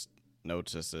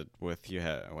notice it with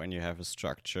when you have a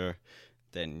structure,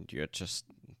 then you're just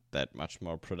that much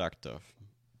more productive.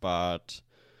 But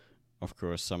of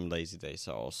course, some lazy days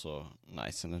are also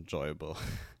nice and enjoyable.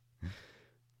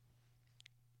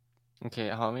 Okay,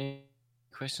 how many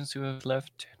questions do you have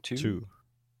left? Two? Two.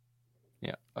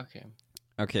 Yeah, okay.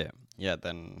 Okay, yeah,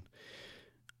 then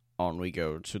on we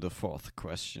go to the fourth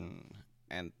question,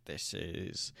 and this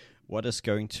is, what is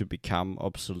going to become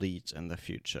obsolete in the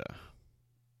future?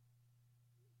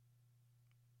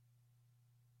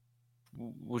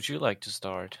 Would you like to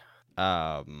start?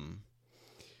 Yeah,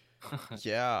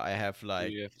 I have Do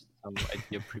like you have some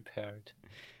idea prepared?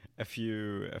 a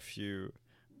few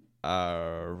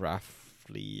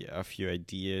roughly a few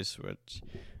ideas which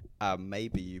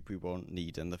maybe we won't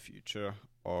need in the future,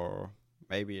 or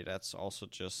maybe that's also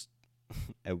just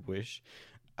a wish.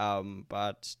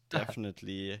 But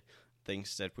definitely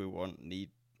things that we won't need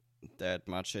that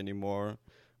much anymore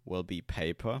will be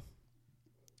paper.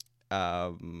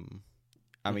 I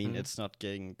mean, it's not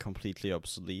getting completely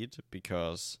obsolete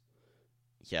because,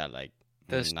 yeah, like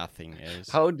There's nothing is.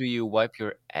 How do you wipe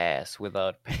your ass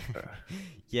without paper?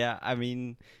 Yeah, I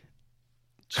mean,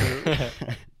 true.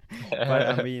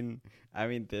 But I mean,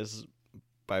 there's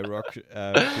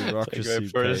bureaucracy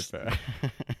first paper.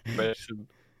 question.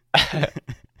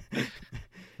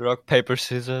 Rock, paper,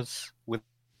 scissors with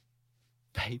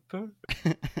paper?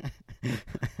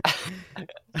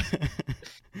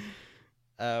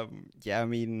 Yeah, I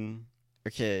mean,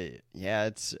 okay, yeah,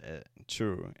 it's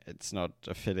true. It's not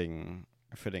a fitting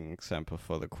example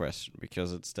for the question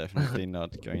because it's definitely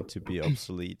not going to be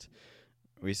obsolete.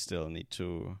 We still need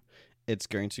to. It's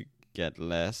going to get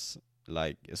less,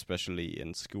 like especially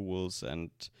in schools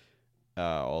and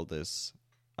all this,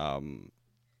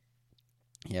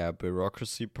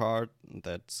 bureaucracy part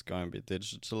that's going to be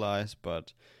digitalized,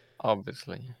 but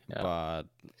Obviously, yeah.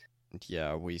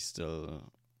 yeah,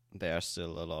 there are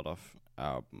still a lot of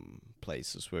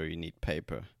places where you need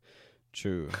paper.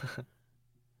 True.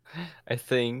 I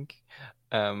think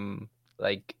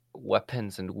like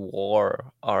weapons and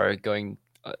war are going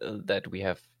that we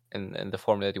have in the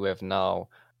form that we have now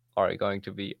are going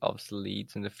to be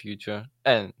obsolete in the future,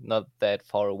 and not that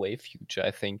far away future.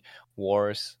 I think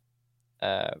wars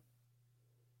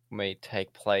may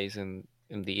take place in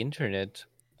the internet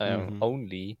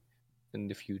only in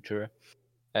the future,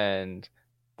 and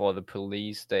for the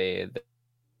police they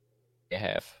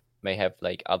may have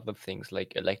like other things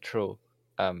like electro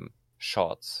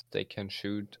shots they can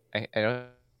shoot. I don't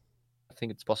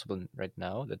think it's possible right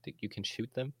now that you can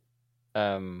shoot them.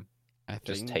 I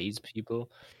Just think. tase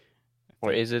people,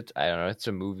 or is it? I don't know. It's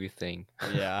a movie thing.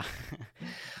 Yeah.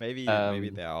 maybe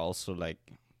there are also like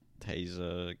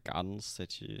taser guns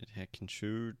that you can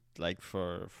shoot like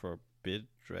for bit.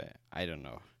 I don't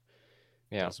know.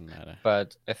 Yeah, Doesn't matter.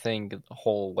 but I think the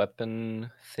whole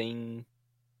weapon thing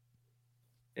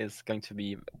is going to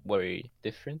be very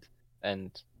different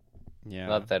and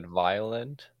not that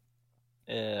violent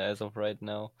as of right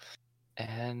now.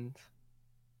 And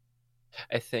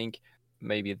I think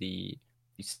maybe the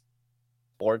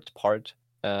sport part,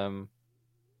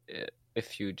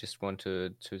 if you just want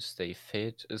to stay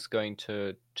fit, is going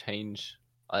to change.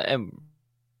 I'm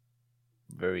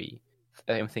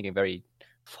thinking very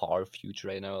far future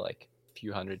right now, like a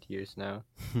few hundred years now.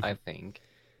 I think,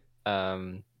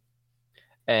 and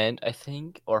I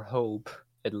think or hope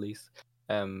at least,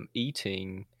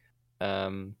 eating,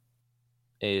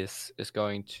 is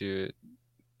going to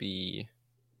be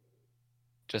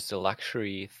just a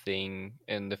luxury thing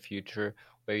in the future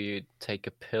where you take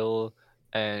a pill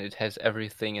and it has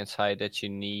everything inside that you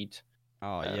need.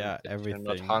 Oh yeah, that everything.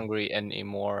 You're not hungry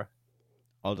anymore.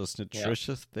 All those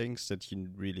nutritious things that you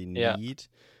really Yeah. need,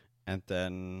 and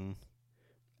then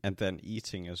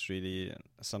eating is really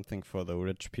something for the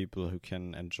rich people who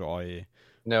can enjoy.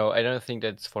 No, I don't think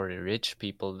that's for the rich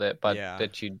people.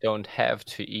 That you don't have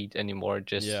to eat anymore.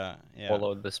 Just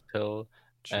follow this pill.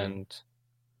 True. And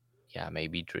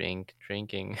maybe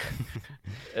drinking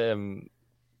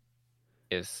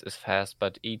is fast,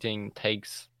 but eating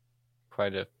takes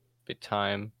quite a bit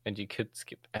time, and you could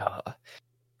skip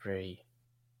very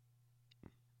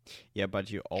but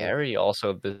you scary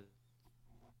also the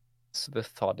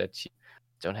thought that you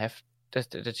don't have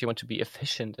that you want to be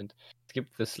efficient and skip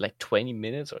this like 20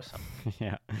 minutes or something.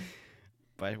 Yeah,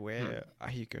 but where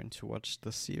are you going to watch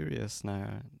the series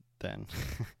now then?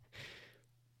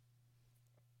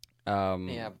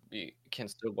 Yeah, you can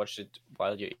still watch it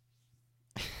while you're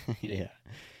eating.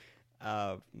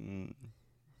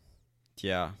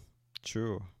 Yeah,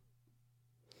 true.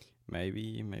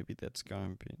 Maybe that's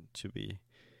going to be.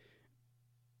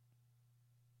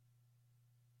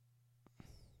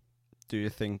 Do you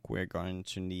think we're going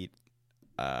to need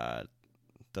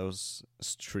those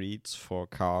streets for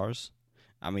cars?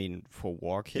 I mean, for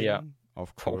walking,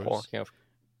 of course. For walking,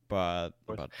 but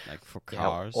like for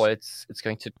cars. Or it's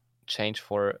going to change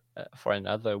for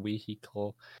another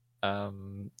vehicle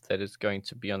that is going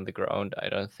to be on the ground. I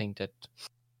don't think that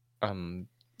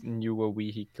newer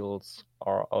vehicles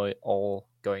are all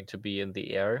going to be in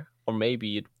the air, or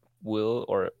maybe it will,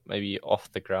 or maybe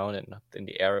off the ground and not in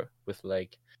the air with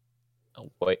like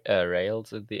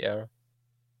rails in the air.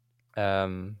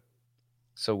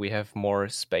 So we have more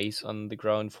space on the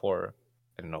ground for,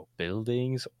 I don't know,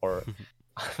 buildings or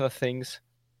other things.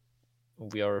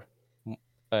 We are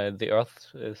the Earth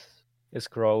is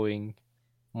growing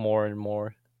more and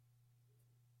more.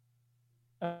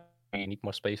 We need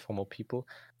more space for more people,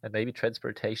 and maybe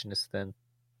transportation is then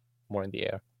more in the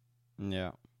air.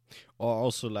 Yeah, or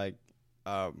also like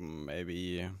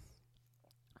maybe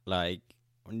like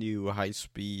new high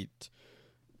speed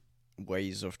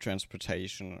ways of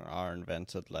transportation are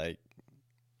invented, like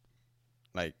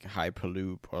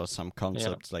Hyperloop or some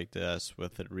concepts like this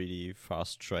with the really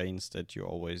fast trains that you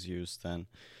always use then,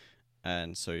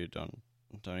 and so you don't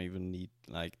even need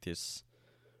like this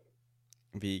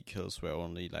vehicles where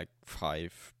only like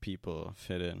 5 people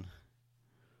fit in.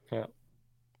 Yeah.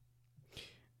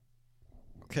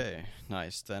 Okay,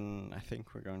 nice. Then I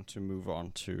think we're going to move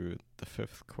on to the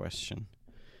 5th question.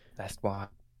 Last one.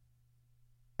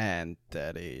 And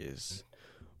that is,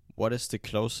 what is the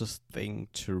closest thing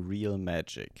to real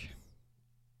magic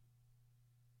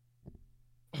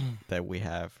that we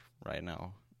have right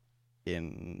now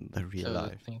in the real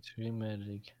life? Thing to real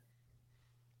magic.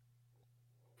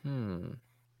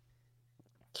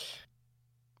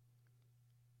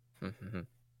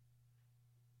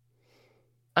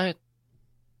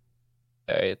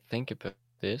 I think about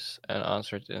this and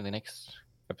answer it in the next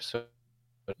episode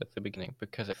at the beginning,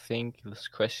 because I think this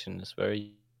question is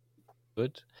very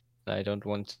good, and I don't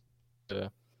want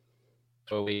to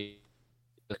throw away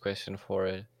the question for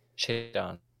a shit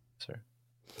answer.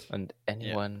 And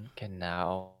anyone can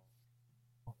now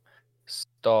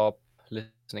stop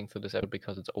listening to this episode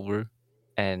because it's over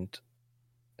and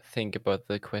think about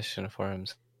the question for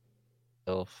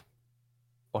himself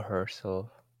or herself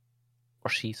or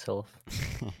she-self.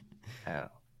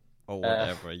 Or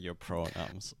whatever your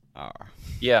pronouns are.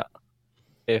 Yeah,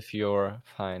 if you're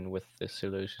fine with this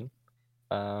solution.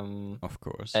 Of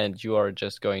course. And you are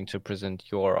just going to present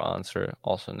your answer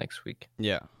also next week.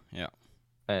 Yeah.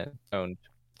 And don't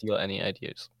steal any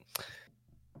ideas.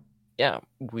 Yeah,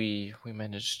 we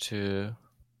managed to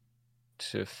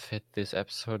fit this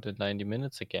episode at 90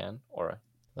 minutes again, or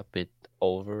a bit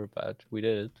over, but we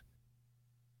did it.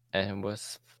 And it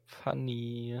was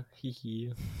funny.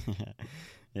 Hee.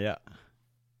 Yeah.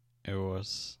 It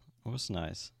was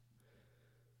nice.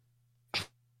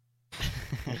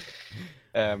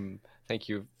 Thank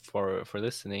you for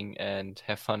listening, and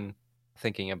have fun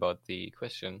thinking about the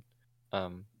question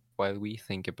while we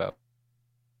think about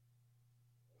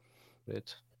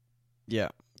it. Yeah.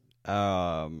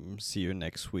 See you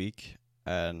next week,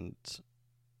 and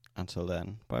until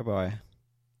then, bye-bye.